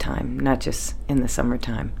all the time, not just in the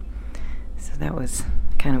summertime. So that was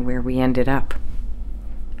kind of where we ended up.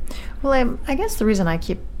 Well, I guess the reason I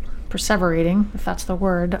keep perseverating, if that's the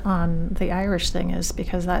word, on the Irish thing is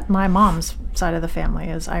because that my mom's side of the family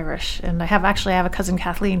is Irish, and I have a cousin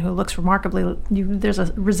Kathleen who looks remarkably. There's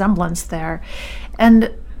a resemblance there,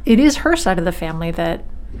 and it is her side of the family that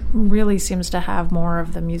really seems to have more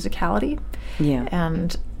of the musicality. Yeah,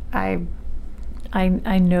 and I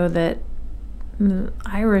know that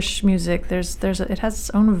Irish music, it has its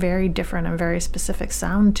own very different and very specific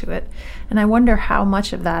sound to it, and I wonder how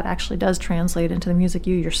much of that actually does translate into the music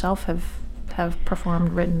you yourself have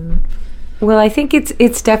performed, written. Well, I think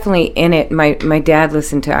it's definitely in it. My dad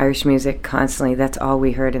listened to Irish music constantly. That's all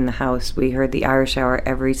we heard in the house. We heard the Irish Hour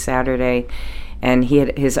every Saturday, and he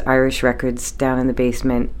had his Irish records down in the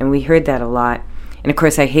basement, and we heard that a lot. And of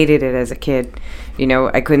course, I hated it as a kid.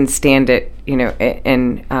 I couldn't stand it.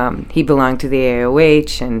 And he belonged to the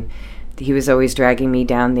AOH, and he was always dragging me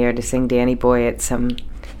down there to sing Danny Boy at some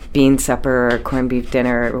bean supper or corned beef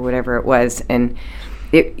dinner or whatever it was. And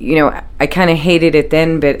it, I kind of hated it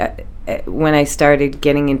then, but when I started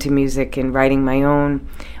getting into music and writing my own,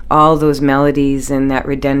 all those melodies and that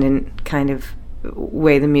redundant kind of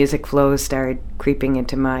way the music flows started creeping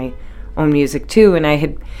into my own music too. And I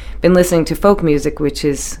had been listening to folk music, which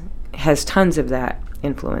has tons of that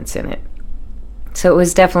influence in it. So it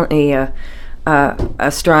was definitely a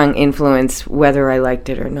strong influence, whether I liked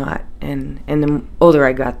it or not. And the older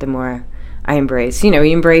I got, the more I embraced. You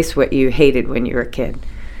embrace what you hated when you were a kid.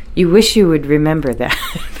 You wish you would remember that.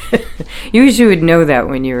 You wish you would know that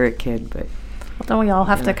when you were a kid, but... Well, don't we all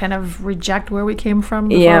have to kind of reject where we came from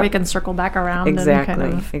before we can circle back around and kind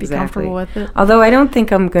of be comfortable with it? Although I don't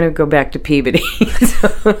think I'm going to go back to Peabody.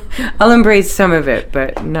 So I'll embrace some of it,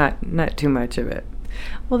 but not too much of it.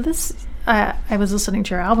 Well, I was listening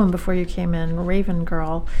to your album before you came in, Raven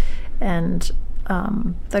Girl, and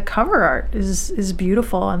the cover art is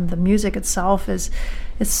beautiful, and the music itself it's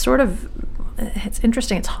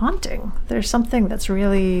interesting. It's haunting. There's something that's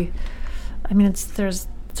really, it's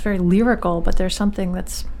very lyrical, but there's something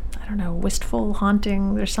that's, I don't know, wistful,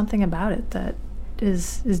 haunting. There's something about it that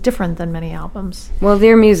is different than many albums. Well,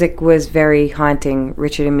 their music was very haunting.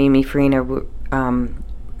 Richard and Mimi Farina wrote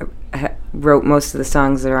most of the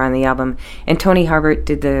songs that are on the album, and Tony Harbert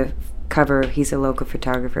did the cover. He's a local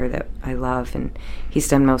photographer that I love, and he's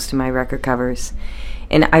done most of my record covers.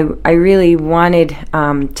 And I really wanted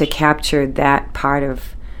to capture that part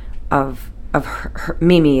of her,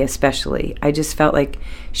 Mimi especially. I just felt like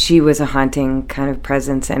she was a haunting kind of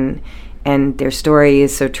presence, and their story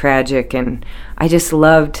is so tragic, and I just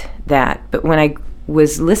loved that. But when I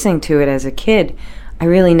was listening to it as a kid, I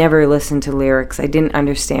really never listened to lyrics. I didn't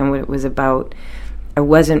understand what it was about. I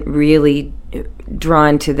wasn't really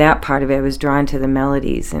drawn to that part of it. I was drawn to the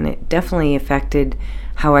melodies, and it definitely affected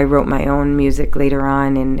how I wrote my own music later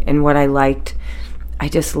on, and what I liked. I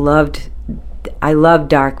love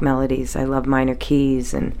dark melodies. I love minor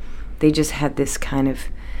keys, and they just had this kind of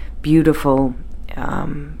beautiful,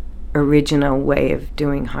 original way of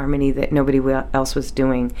doing harmony that nobody else was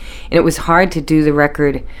doing. And it was hard to do the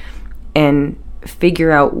record and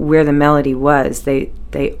figure out where the melody was. They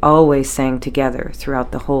always sang together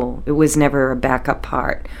throughout the whole. It was never a backup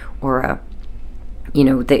part or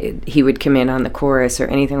he would come in on the chorus or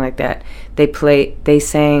anything like that. They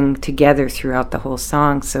sang together throughout the whole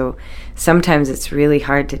song, so sometimes it's really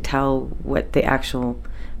hard to tell what the actual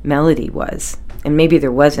melody was. And maybe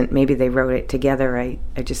there wasn't, maybe they wrote it together, I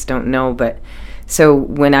just don't know. But so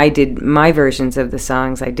when I did my versions of the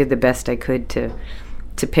songs, I did the best I could to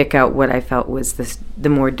pick out what I felt was the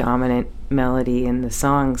more dominant melody in the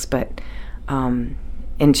songs, but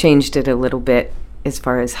and changed it a little bit as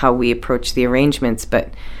far as how we approach the arrangements.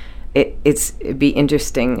 But it'd be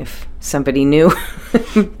interesting if somebody knew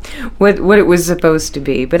what it was supposed to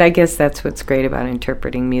be. But I guess that's what's great about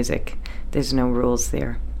interpreting music. There's no rules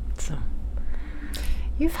there. So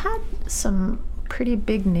you've had some pretty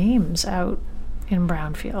big names out in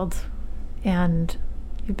Brownfield, and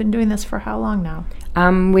you've been doing this for how long now?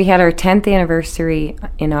 We had our 10th anniversary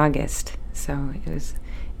in August, so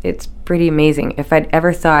it's pretty amazing. If I'd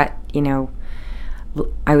ever thought,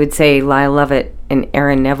 I would say Lyle Lovett and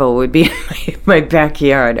Aaron Neville would be in my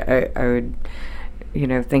backyard, I would,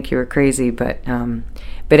 think you were crazy, but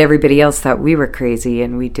everybody else thought we were crazy,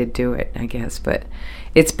 and we did do it, I guess. But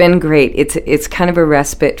it's been great. It's kind of a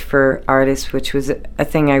respite for artists, which was a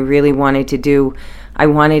thing I really wanted to do. I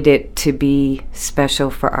wanted it to be special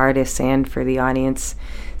for artists and for the audience.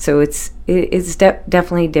 So it's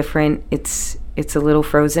definitely different. It's a little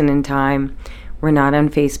frozen in time. We're not on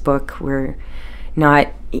Facebook. We're not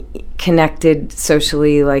connected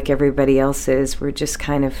socially like everybody else is. We're just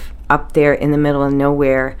kind of up there in the middle of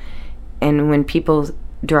nowhere. And when people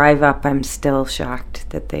drive up, I'm still shocked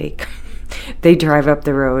that they drive up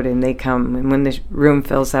the road and they come. And when the room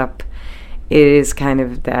fills up, it is kind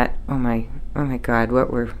of that, oh my God,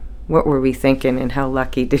 what were we thinking, and how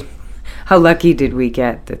lucky did we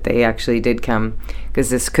get that they actually did come, because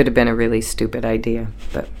this could have been a really stupid idea,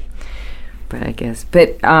 but I guess.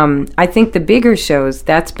 But I think the bigger shows,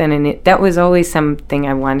 that was always something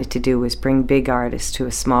I wanted to do, was bring big artists to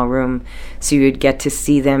a small room, so you'd get to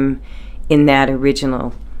see them in that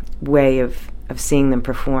original way of seeing them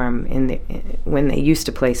perform when they used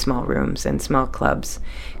to play small rooms and small clubs,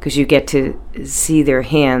 because you get to see their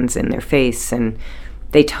hands and their face, and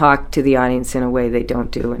they talk to the audience in a way they don't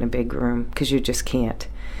do in a big room, because you just can't.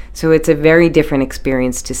 So it's a very different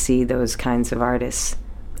experience to see those kinds of artists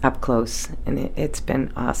up close, and it's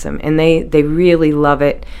been awesome. And they really love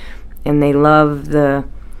it, and they love the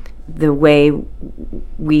way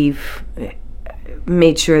we've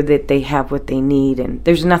made sure that they have what they need, and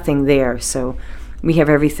there's nothing there. So we have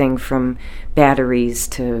everything from batteries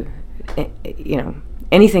to,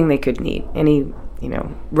 anything they could need, any,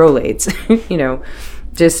 Rolaids,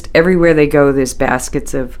 just everywhere they go, there's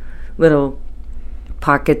baskets of little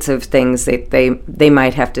pockets of things that they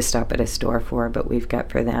might have to stop at a store for, but we've got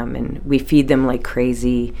for them, and we feed them like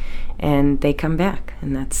crazy, and they come back,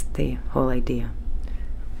 and that's the whole idea.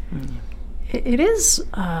 It is.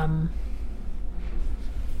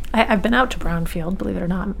 I've been out to Brownfield, believe it or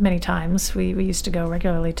not, many times. We used to go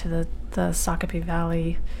regularly to the Shakopee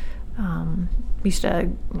Valley. We used to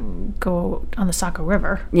go on the Saco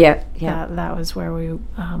River. Yeah. That was where we.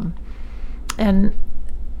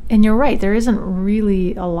 And you're right, there isn't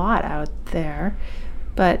really a lot out there,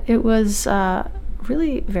 but it was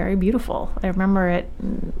really very beautiful. I remember it,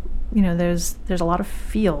 there's a lot of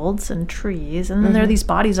fields and trees, and then there are these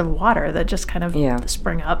bodies of water that just kind of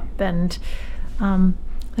spring up, and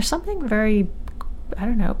there's something very,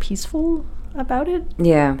 peaceful about it.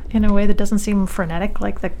 Yeah. In a way that doesn't seem frenetic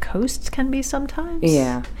like the coasts can be sometimes.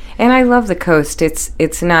 Yeah. And I love the coast.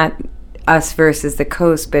 It's not us versus the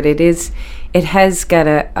coast, but it has got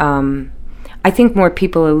a I think more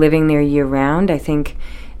people are living there year round. I think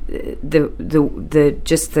the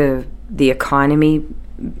economy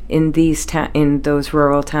in in those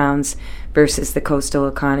rural towns versus the coastal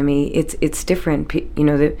economy, it's different.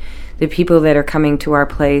 The people that are coming to our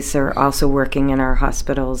place are also working in our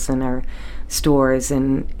hospitals and our stores,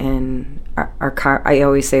 and I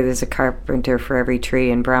always say there's a carpenter for every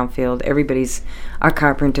tree in Brownfield. Everybody's a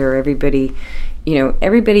carpenter. Everybody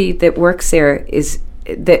that works there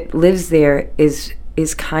that lives there is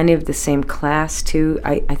kind of the same class too.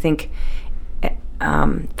 I think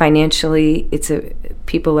financially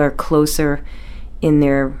people are closer in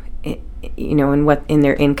their in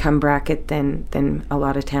their income bracket than a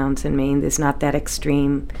lot of towns in Maine. There's not that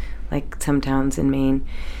extreme like some towns in Maine.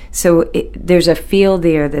 So there's a feel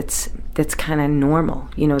there that's kind of normal,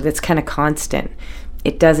 that's kind of constant.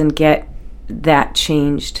 It doesn't get that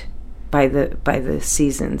changed by the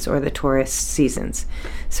seasons or the tourist seasons.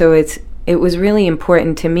 So it was really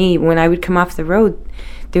important to me when I would come off the road,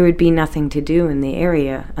 there would be nothing to do in the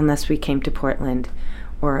area unless we came to Portland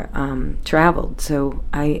or traveled. So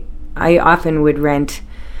I often would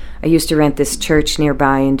I used to rent this church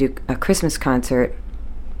nearby and do a Christmas concert,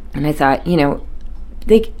 and I thought,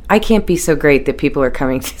 I can't be so great that people are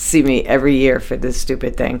coming to see me every year for this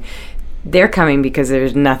stupid thing. They're coming because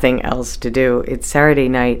there's nothing else to do. It's Saturday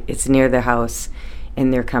night, it's near the house,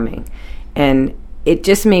 and they're coming. And it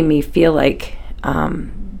just made me feel like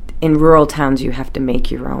in rural towns you have to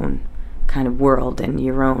make your own kind of world and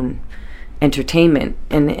your own entertainment.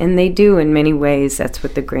 And they do in many ways. That's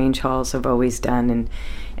what the Grange Halls have always done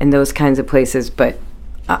and those kinds of places. But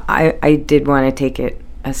I did want to take it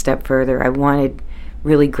a step further. I wanted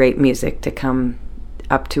really great music to come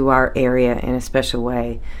up to our area in a special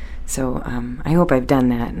way. So I hope I've done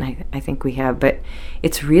that, and I think we have. But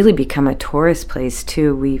it's really become a tourist place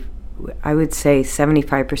too. I would say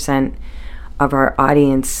 75% of our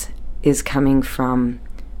audience is coming from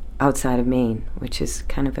outside of Maine, which is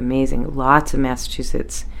kind of amazing. Lots of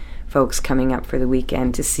Massachusetts folks coming up for the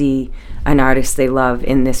weekend to see an artist they love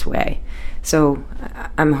in this way. So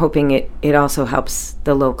I'm hoping it also helps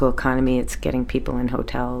the local economy. It's getting people in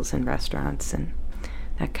hotels and restaurants and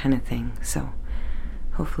that kind of thing. So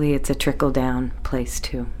hopefully it's a trickle-down place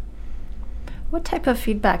too. What type of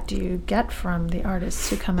feedback do you get from the artists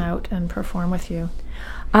who come out and perform with you?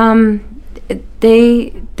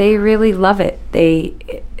 They really love it.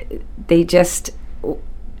 They just,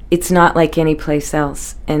 it's not like any place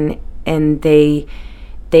else, and they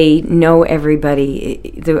know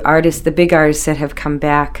everybody. The big artists that have come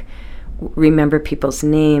back remember people's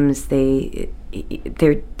names. They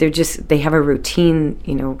have a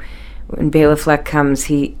routine. When Bela Fleck comes,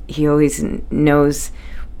 he always knows.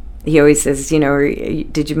 He always says,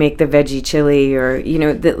 did you make the veggie chili? Or,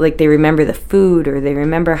 they remember the food, or they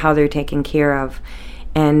remember how they're taken care of.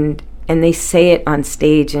 And they say it on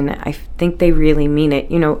stage, and I think they really mean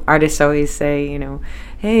it. Artists always say,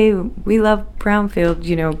 hey, we love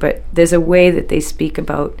Brownfield, but there's a way that they speak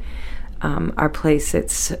about our place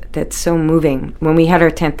that's so moving. When we had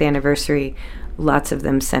our 10th anniversary, lots of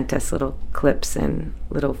them sent us little clips and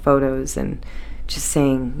little photos and just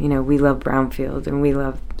saying, we love Brownfield and we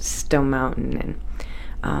love Stone Mountain,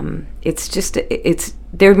 and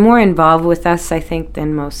they're more involved with us, I think,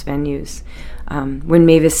 than most venues. When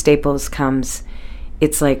Mavis Staples comes,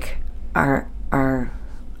 it's like our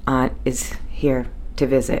aunt is here to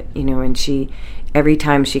visit, and every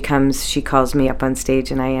time she comes, she calls me up on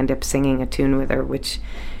stage, and I end up singing a tune with her, which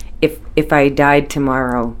if I died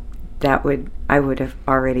tomorrow, I would have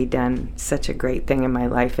already done such a great thing in my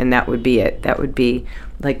life, and that would be it. That would be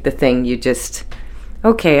like the thing you just,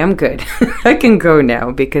 okay, I'm good. I can go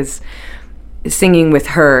now, because singing with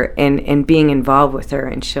her and being involved with her,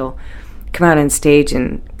 and she'll come out on stage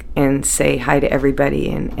and say hi to everybody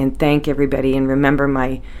and thank everybody and remember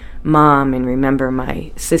my mom and remember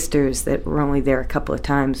my sisters that were only there a couple of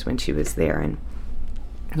times when she was there.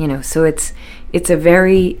 And, so it's a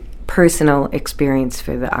very personal experience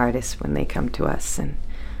for the artists when they come to us. And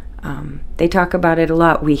they talk about it a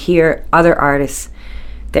lot. We hear other artists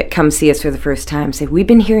that come see us for the first time say, we've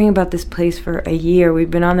been hearing about this place for a year. We've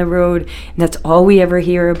been on the road, and that's all we ever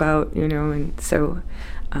hear about, and so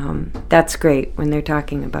that's great when they're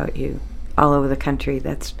talking about you all over the country.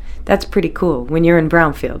 That's pretty cool. When you're in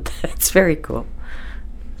Brownfield, that's very cool.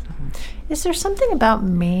 Is there something about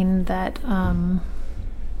Maine that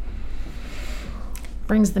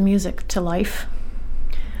brings the music to life?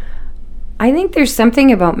 I think there's something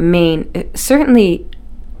about Maine. Certainly,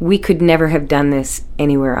 we could never have done this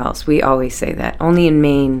anywhere else. We always say that. Only in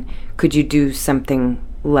Maine could you do something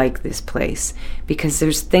like this place, because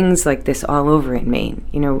there's things like this all over in Maine.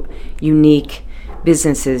 Unique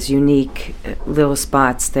businesses, unique little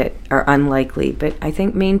spots that are unlikely. But I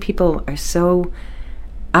think Maine people are so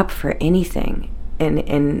up for anything,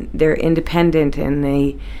 and they're independent, and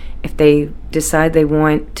if they decide they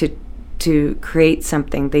want to create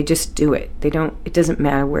something, they just do it. It doesn't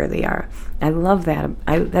matter where they are. I love that.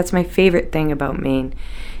 That's my favorite thing about Maine.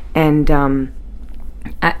 And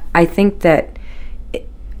I think that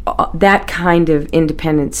that kind of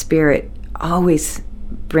independent spirit always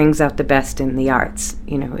brings out the best in the arts.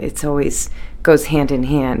 It's always goes hand in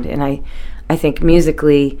hand. And I think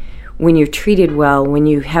musically, when you're treated well, when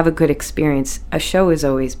you have a good experience, a show is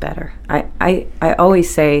always better. I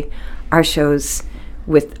always say our shows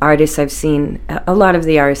with artists I've seen, a lot of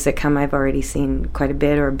the artists that come I've already seen quite a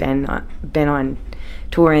bit, or been on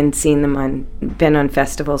tour and seen them been on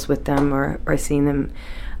festivals with them, or seen them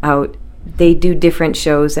out. They do different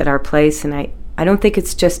shows at our place, and I don't think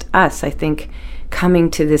it's just us. I think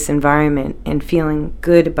coming to this environment and feeling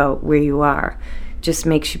good about where you are just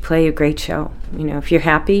makes you play a great show. If you're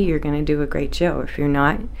happy, you're going to do a great show. If you're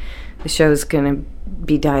not, the show's going to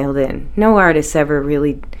be dialed in. No artist ever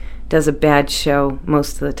really does a bad show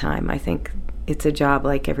most of the time. I think it's a job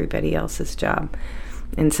like everybody else's job.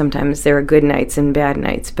 And sometimes there are good nights and bad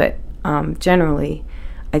nights, but generally,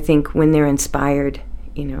 I think when they're inspired,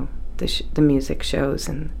 the music shows,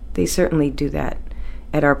 and they certainly do that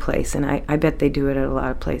at our place, and I bet they do it at a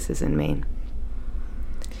lot of places in Maine.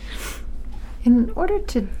 In order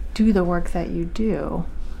to do the work that you do,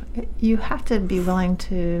 you have to be willing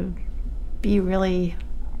to be really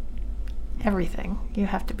everything. You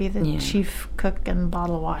have to be the chief cook and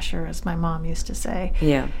bottle washer, as my mom used to say.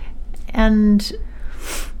 Yeah. And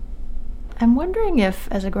I'm wondering if,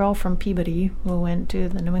 as a girl from Peabody who went to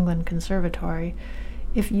the New England Conservatory,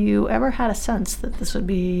 if you ever had a sense that this would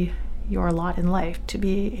be your lot in life, to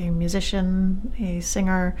be a musician, a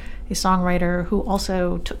singer, a songwriter who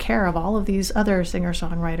also took care of all of these other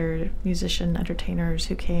singer-songwriter, musician, entertainers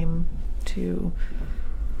who came to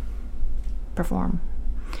perform.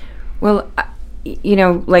 Well,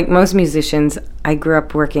 like most musicians, I grew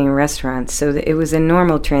up working in restaurants, so it was a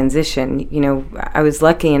normal transition. I was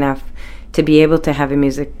lucky enough to be able to have a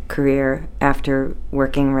music career after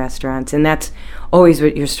working in restaurants, and that's always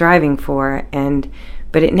what you're striving for.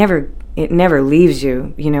 But it never leaves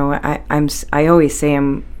you. I always say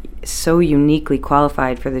I'm so uniquely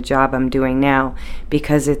qualified for the job I'm doing now,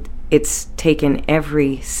 because it's taken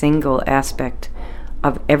every single aspect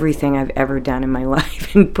of everything I've ever done in my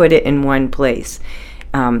life and put it in one place.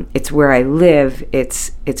 It's where I live.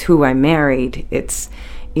 It's who I married. It's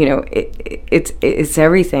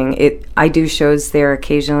everything. I do shows there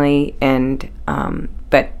occasionally, and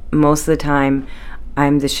but most of the time,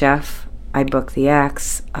 I'm the chef. I book the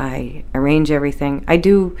acts. I arrange everything. I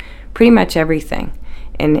do pretty much everything,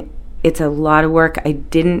 and it's a lot of work. I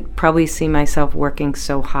didn't probably see myself working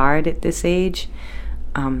so hard at this age.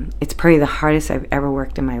 It's probably the hardest I've ever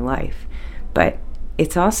worked in my life, but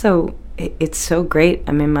it's so great.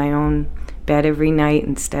 I'm in my own bed every night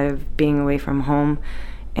instead of being away from home,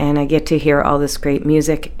 and I get to hear all this great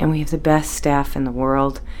music, and we have the best staff in the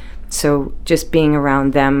world. So just being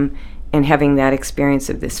around them and having that experience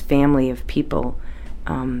of this family of people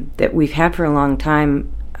that we've had for a long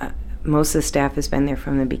time, most of the staff has been there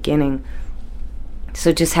from the beginning.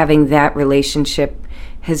 So just having that relationship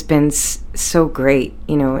has been so great,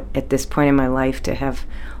 at this point in my life, to have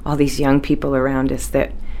all these young people around us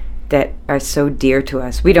that that are so dear to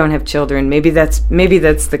us. We don't have children. Maybe that's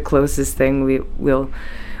the closest thing we will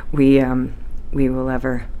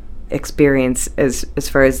ever experience as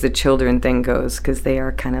far as the children thing goes, because they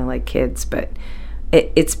are kind of like kids. But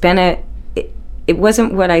it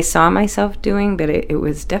wasn't what I saw myself doing, but it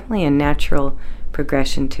was definitely a natural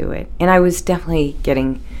progression to it. And I was definitely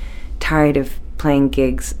getting tired of playing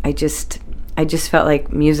gigs. I just felt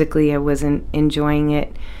like musically I wasn't enjoying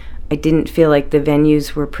it. I didn't feel like the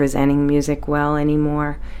venues were presenting music well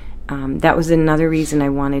anymore. That was another reason I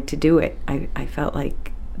wanted to do it. I felt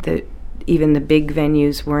like even the big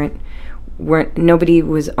venues weren't nobody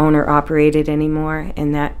was owner operated anymore,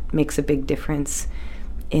 and that makes a big difference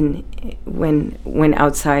in when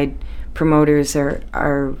outside promoters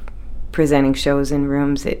are presenting shows in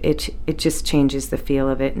rooms. It just changes the feel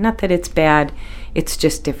of it. Not that it's bad, it's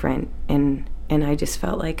just different, and I just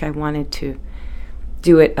felt like I wanted to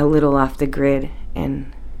do it a little off the grid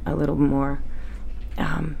and a little more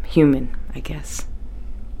human, I guess.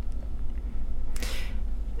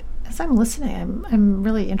 As I'm listening, I'm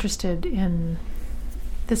really interested in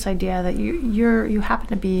this idea that you happen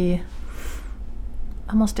to be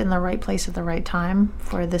almost in the right place at the right time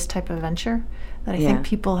for this type of venture. That I think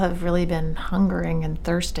people have really been hungering and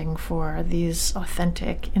thirsting for these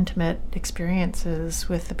authentic, intimate experiences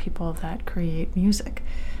with the people that create music.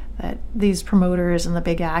 That these promoters and the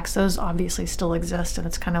big acts, those obviously still exist, and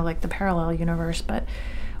it's kind of like the parallel universe, but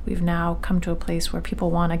we've now come to a place where people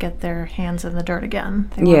want to get their hands in the dirt again.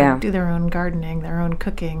 They want to do their own gardening, their own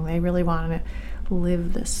cooking. They really want to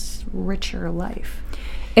live this richer life.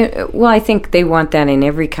 Well, I think they want that in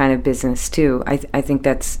every kind of business too. I think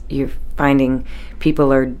that's, you're finding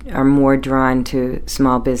people are more drawn to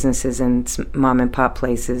small businesses and mom and pop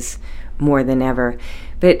places more than ever.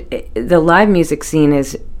 But the live music scene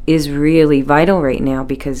is really vital right now,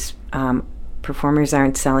 because performers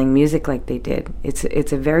aren't selling music like they did.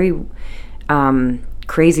 It's a very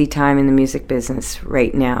crazy time in the music business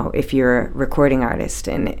right now if you're a recording artist,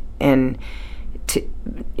 and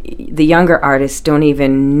the younger artists don't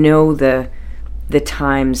even know the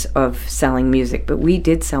times of selling music, but we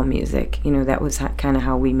did sell music. That was kind of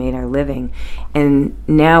how we made our living, and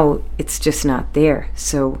now it's just not there.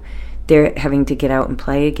 So they're having to get out and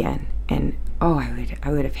play again, and I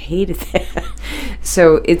would have hated that.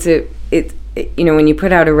 So when you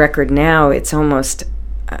put out a record now, it's almost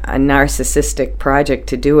a narcissistic project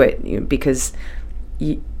to do it, because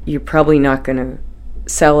you're probably not going to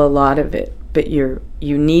sell a lot of it, but you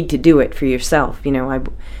need to do it for yourself.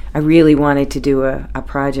 I really wanted to do a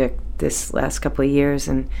project this last couple of years,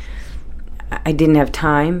 and I didn't have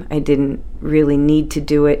time. I didn't really need to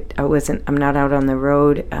do it. I'm not out on the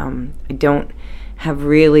road. I don't have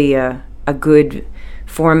really a good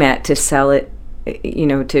format to sell it,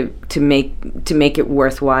 to make it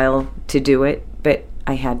worthwhile to do it. But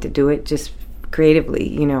I had to do it just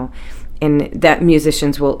creatively, and that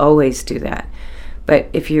musicians will always do that. But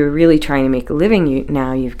if you're really trying to make a living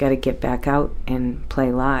you've got to get back out and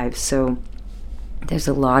play live. So there's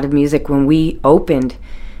a lot of music. When we opened,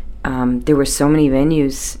 there were so many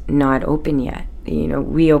venues not open yet.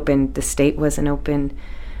 We opened, the State wasn't open,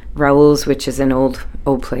 Raoul's, which is an old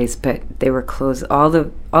place, but they were closed. All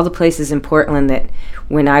the places in Portland that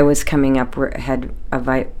when I was coming up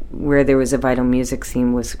where there was a vital music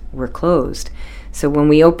scene were closed. So when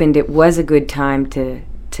we opened, it was a good time to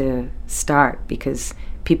start, because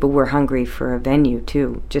people were hungry for a venue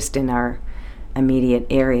too, just in our immediate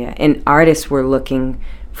area, and artists were looking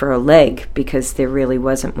for a leg, because there really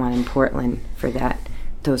wasn't one in Portland for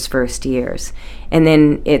those first years. And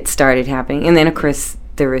then it started happening, and then of course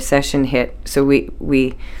the recession hit, so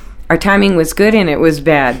we our timing was good and it was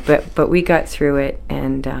bad, but we got through it,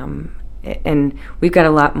 and we've got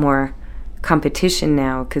a lot more competition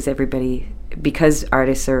now, because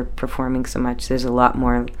artists are performing so much. There's a lot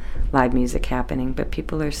more live music happening, but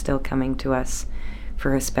people are still coming to us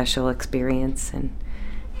for a special experience, and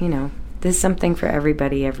there's something for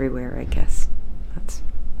everybody everywhere, I guess.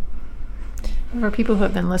 For people who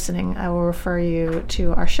have been listening, I will refer you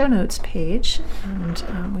to our show notes page,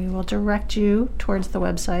 and we will direct you towards the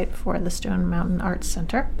website for the Stone Mountain Arts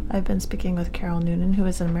Center. I've been speaking with Carol Noonan, who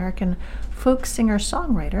is an American folk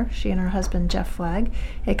singer-songwriter. She and her husband, Jeff Flagg,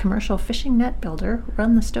 a commercial fishing net builder,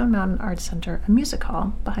 run the Stone Mountain Arts Center, a music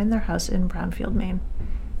hall behind their house in Brownfield, Maine.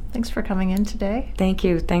 Thanks for coming in today. Thank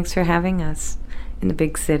you. Thanks for having us in the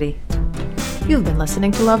big city. You've been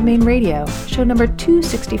listening to Love Maine Radio, show number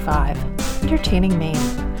 265, Entertaining Maine.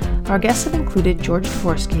 Our guests have included George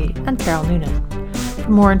Dvorsky and Carol Noonan.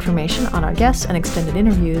 For more information on our guests and extended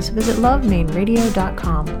interviews, visit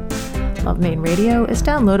lovemaineradio.com. Love Maine Radio is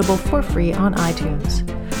downloadable for free on iTunes.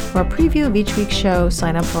 For a preview of each week's show,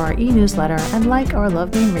 sign up for our e-newsletter and like our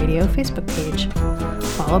Love Maine Radio Facebook page.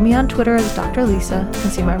 Follow me on Twitter as Dr. Lisa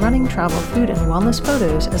and see my running, travel, food, and wellness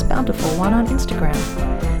photos as Bountiful1 on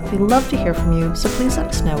Instagram. We'd love to hear from you, so please let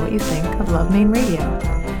us know what you think of Love Maine Radio.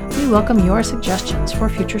 We welcome your suggestions for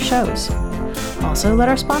future shows. Also, let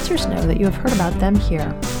our sponsors know that you have heard about them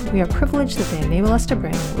here. We are privileged that they enable us to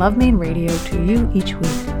bring Love Maine Radio to you each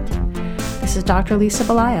week. This is Dr. Lisa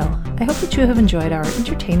Belisle. I hope that you have enjoyed our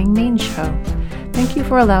entertaining Maine show. Thank you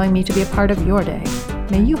for allowing me to be a part of your day.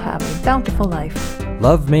 May you have a bountiful life.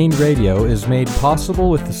 Love Maine Radio is made possible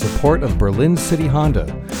with the support of Berlin City Honda,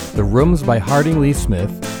 The Rooms by Harding Lee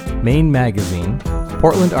Smith, Maine Magazine,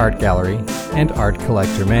 Portland Art Gallery, and Art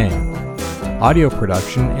Collector Maine. Audio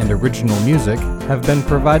production and original music have been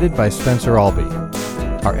provided by Spencer Albee.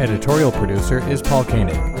 Our editorial producer is Paul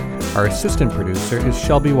Koenig. Our assistant producer is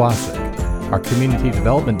Shelby Wasik. Our community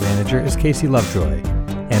development manager is Casey Lovejoy.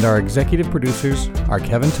 And our executive producers are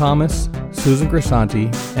Kevin Thomas, Susan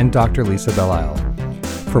Grisanti, and Dr. Lisa Belisle.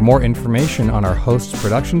 For more information on our host's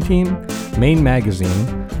production team, Maine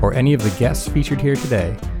Magazine, or any of the guests featured here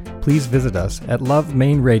today, please visit us at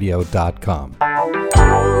lovemaineradio.com.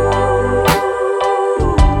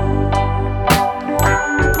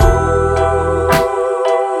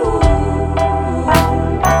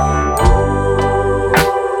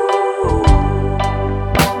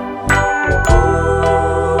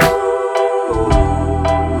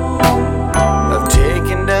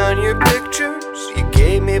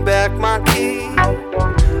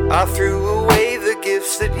 I threw away the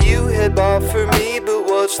gifts that you had bought for me, but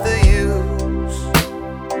what's the use?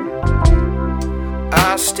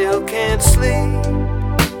 I still can't sleep,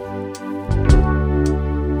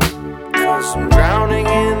 'cause I'm drowning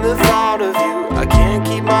in the thought of you. I can't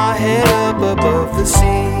keep my head up above the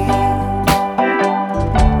sea.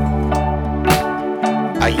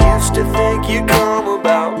 I used to think you'd come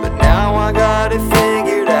about, but now I got it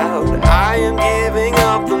figured out. I am giving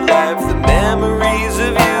up the life, the memories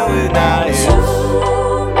of you and I. Too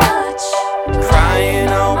much. Crying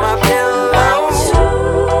on my pillow.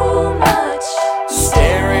 Too much.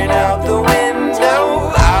 Staring out the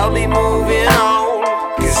window. I'll be moving on,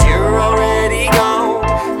 'cause you're already gone.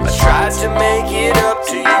 I tried to make it up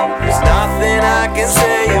to you. There's nothing I can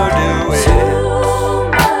say or do. Too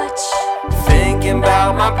much. Thinking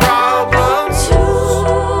about my problems.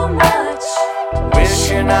 Too much.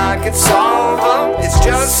 Wishing I could solve them. It's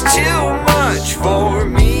just too much for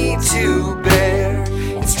me to bear.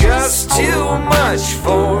 It's just too much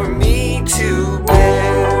for me to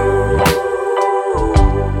bear.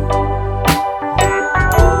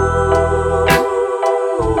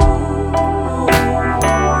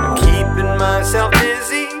 I'm keeping myself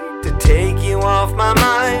busy to take you off my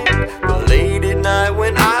mind, but late at night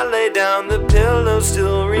when I lay down, the pillows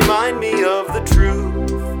still remind me of the truth.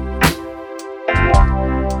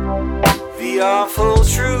 The awful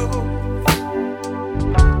truth.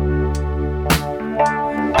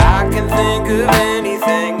 I can think of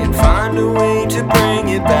anything and find a way to bring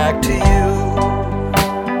it back to you.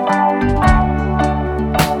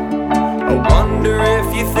 I wonder if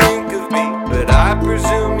you think of me, but I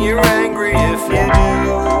presume you're angry if you do.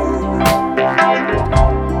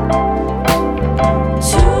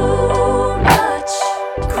 Too much.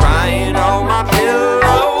 Crying on my pillow.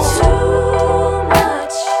 Too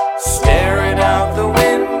much. Staring out the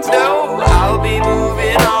window. I'll be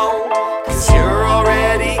moving on, 'cause you're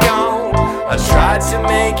already gone. I tried to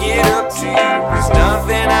make it up to you. There's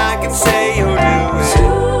nothing I can say or do.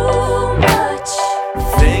 Too much.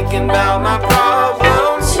 Thinking about my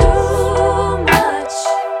problems. Too much.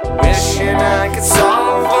 Wishing I could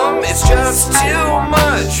solve them. It's just too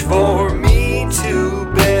much for me to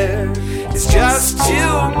bear. It's just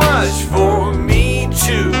too much for me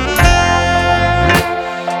to bear.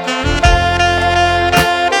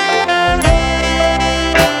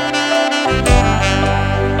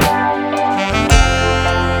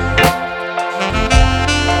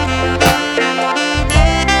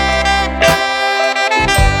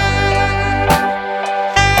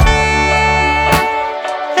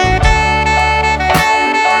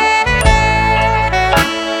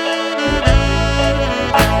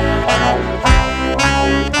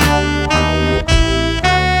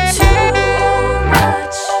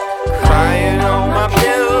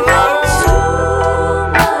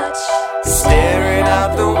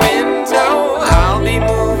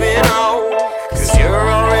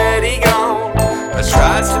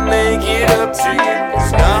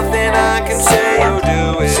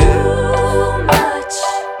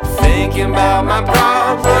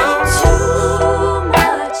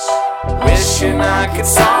 I could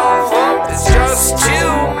solve them. It's just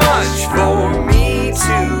too much. for me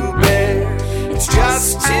to bear. It's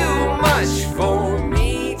just too much for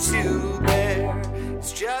me to bear.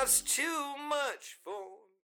 It's just too much.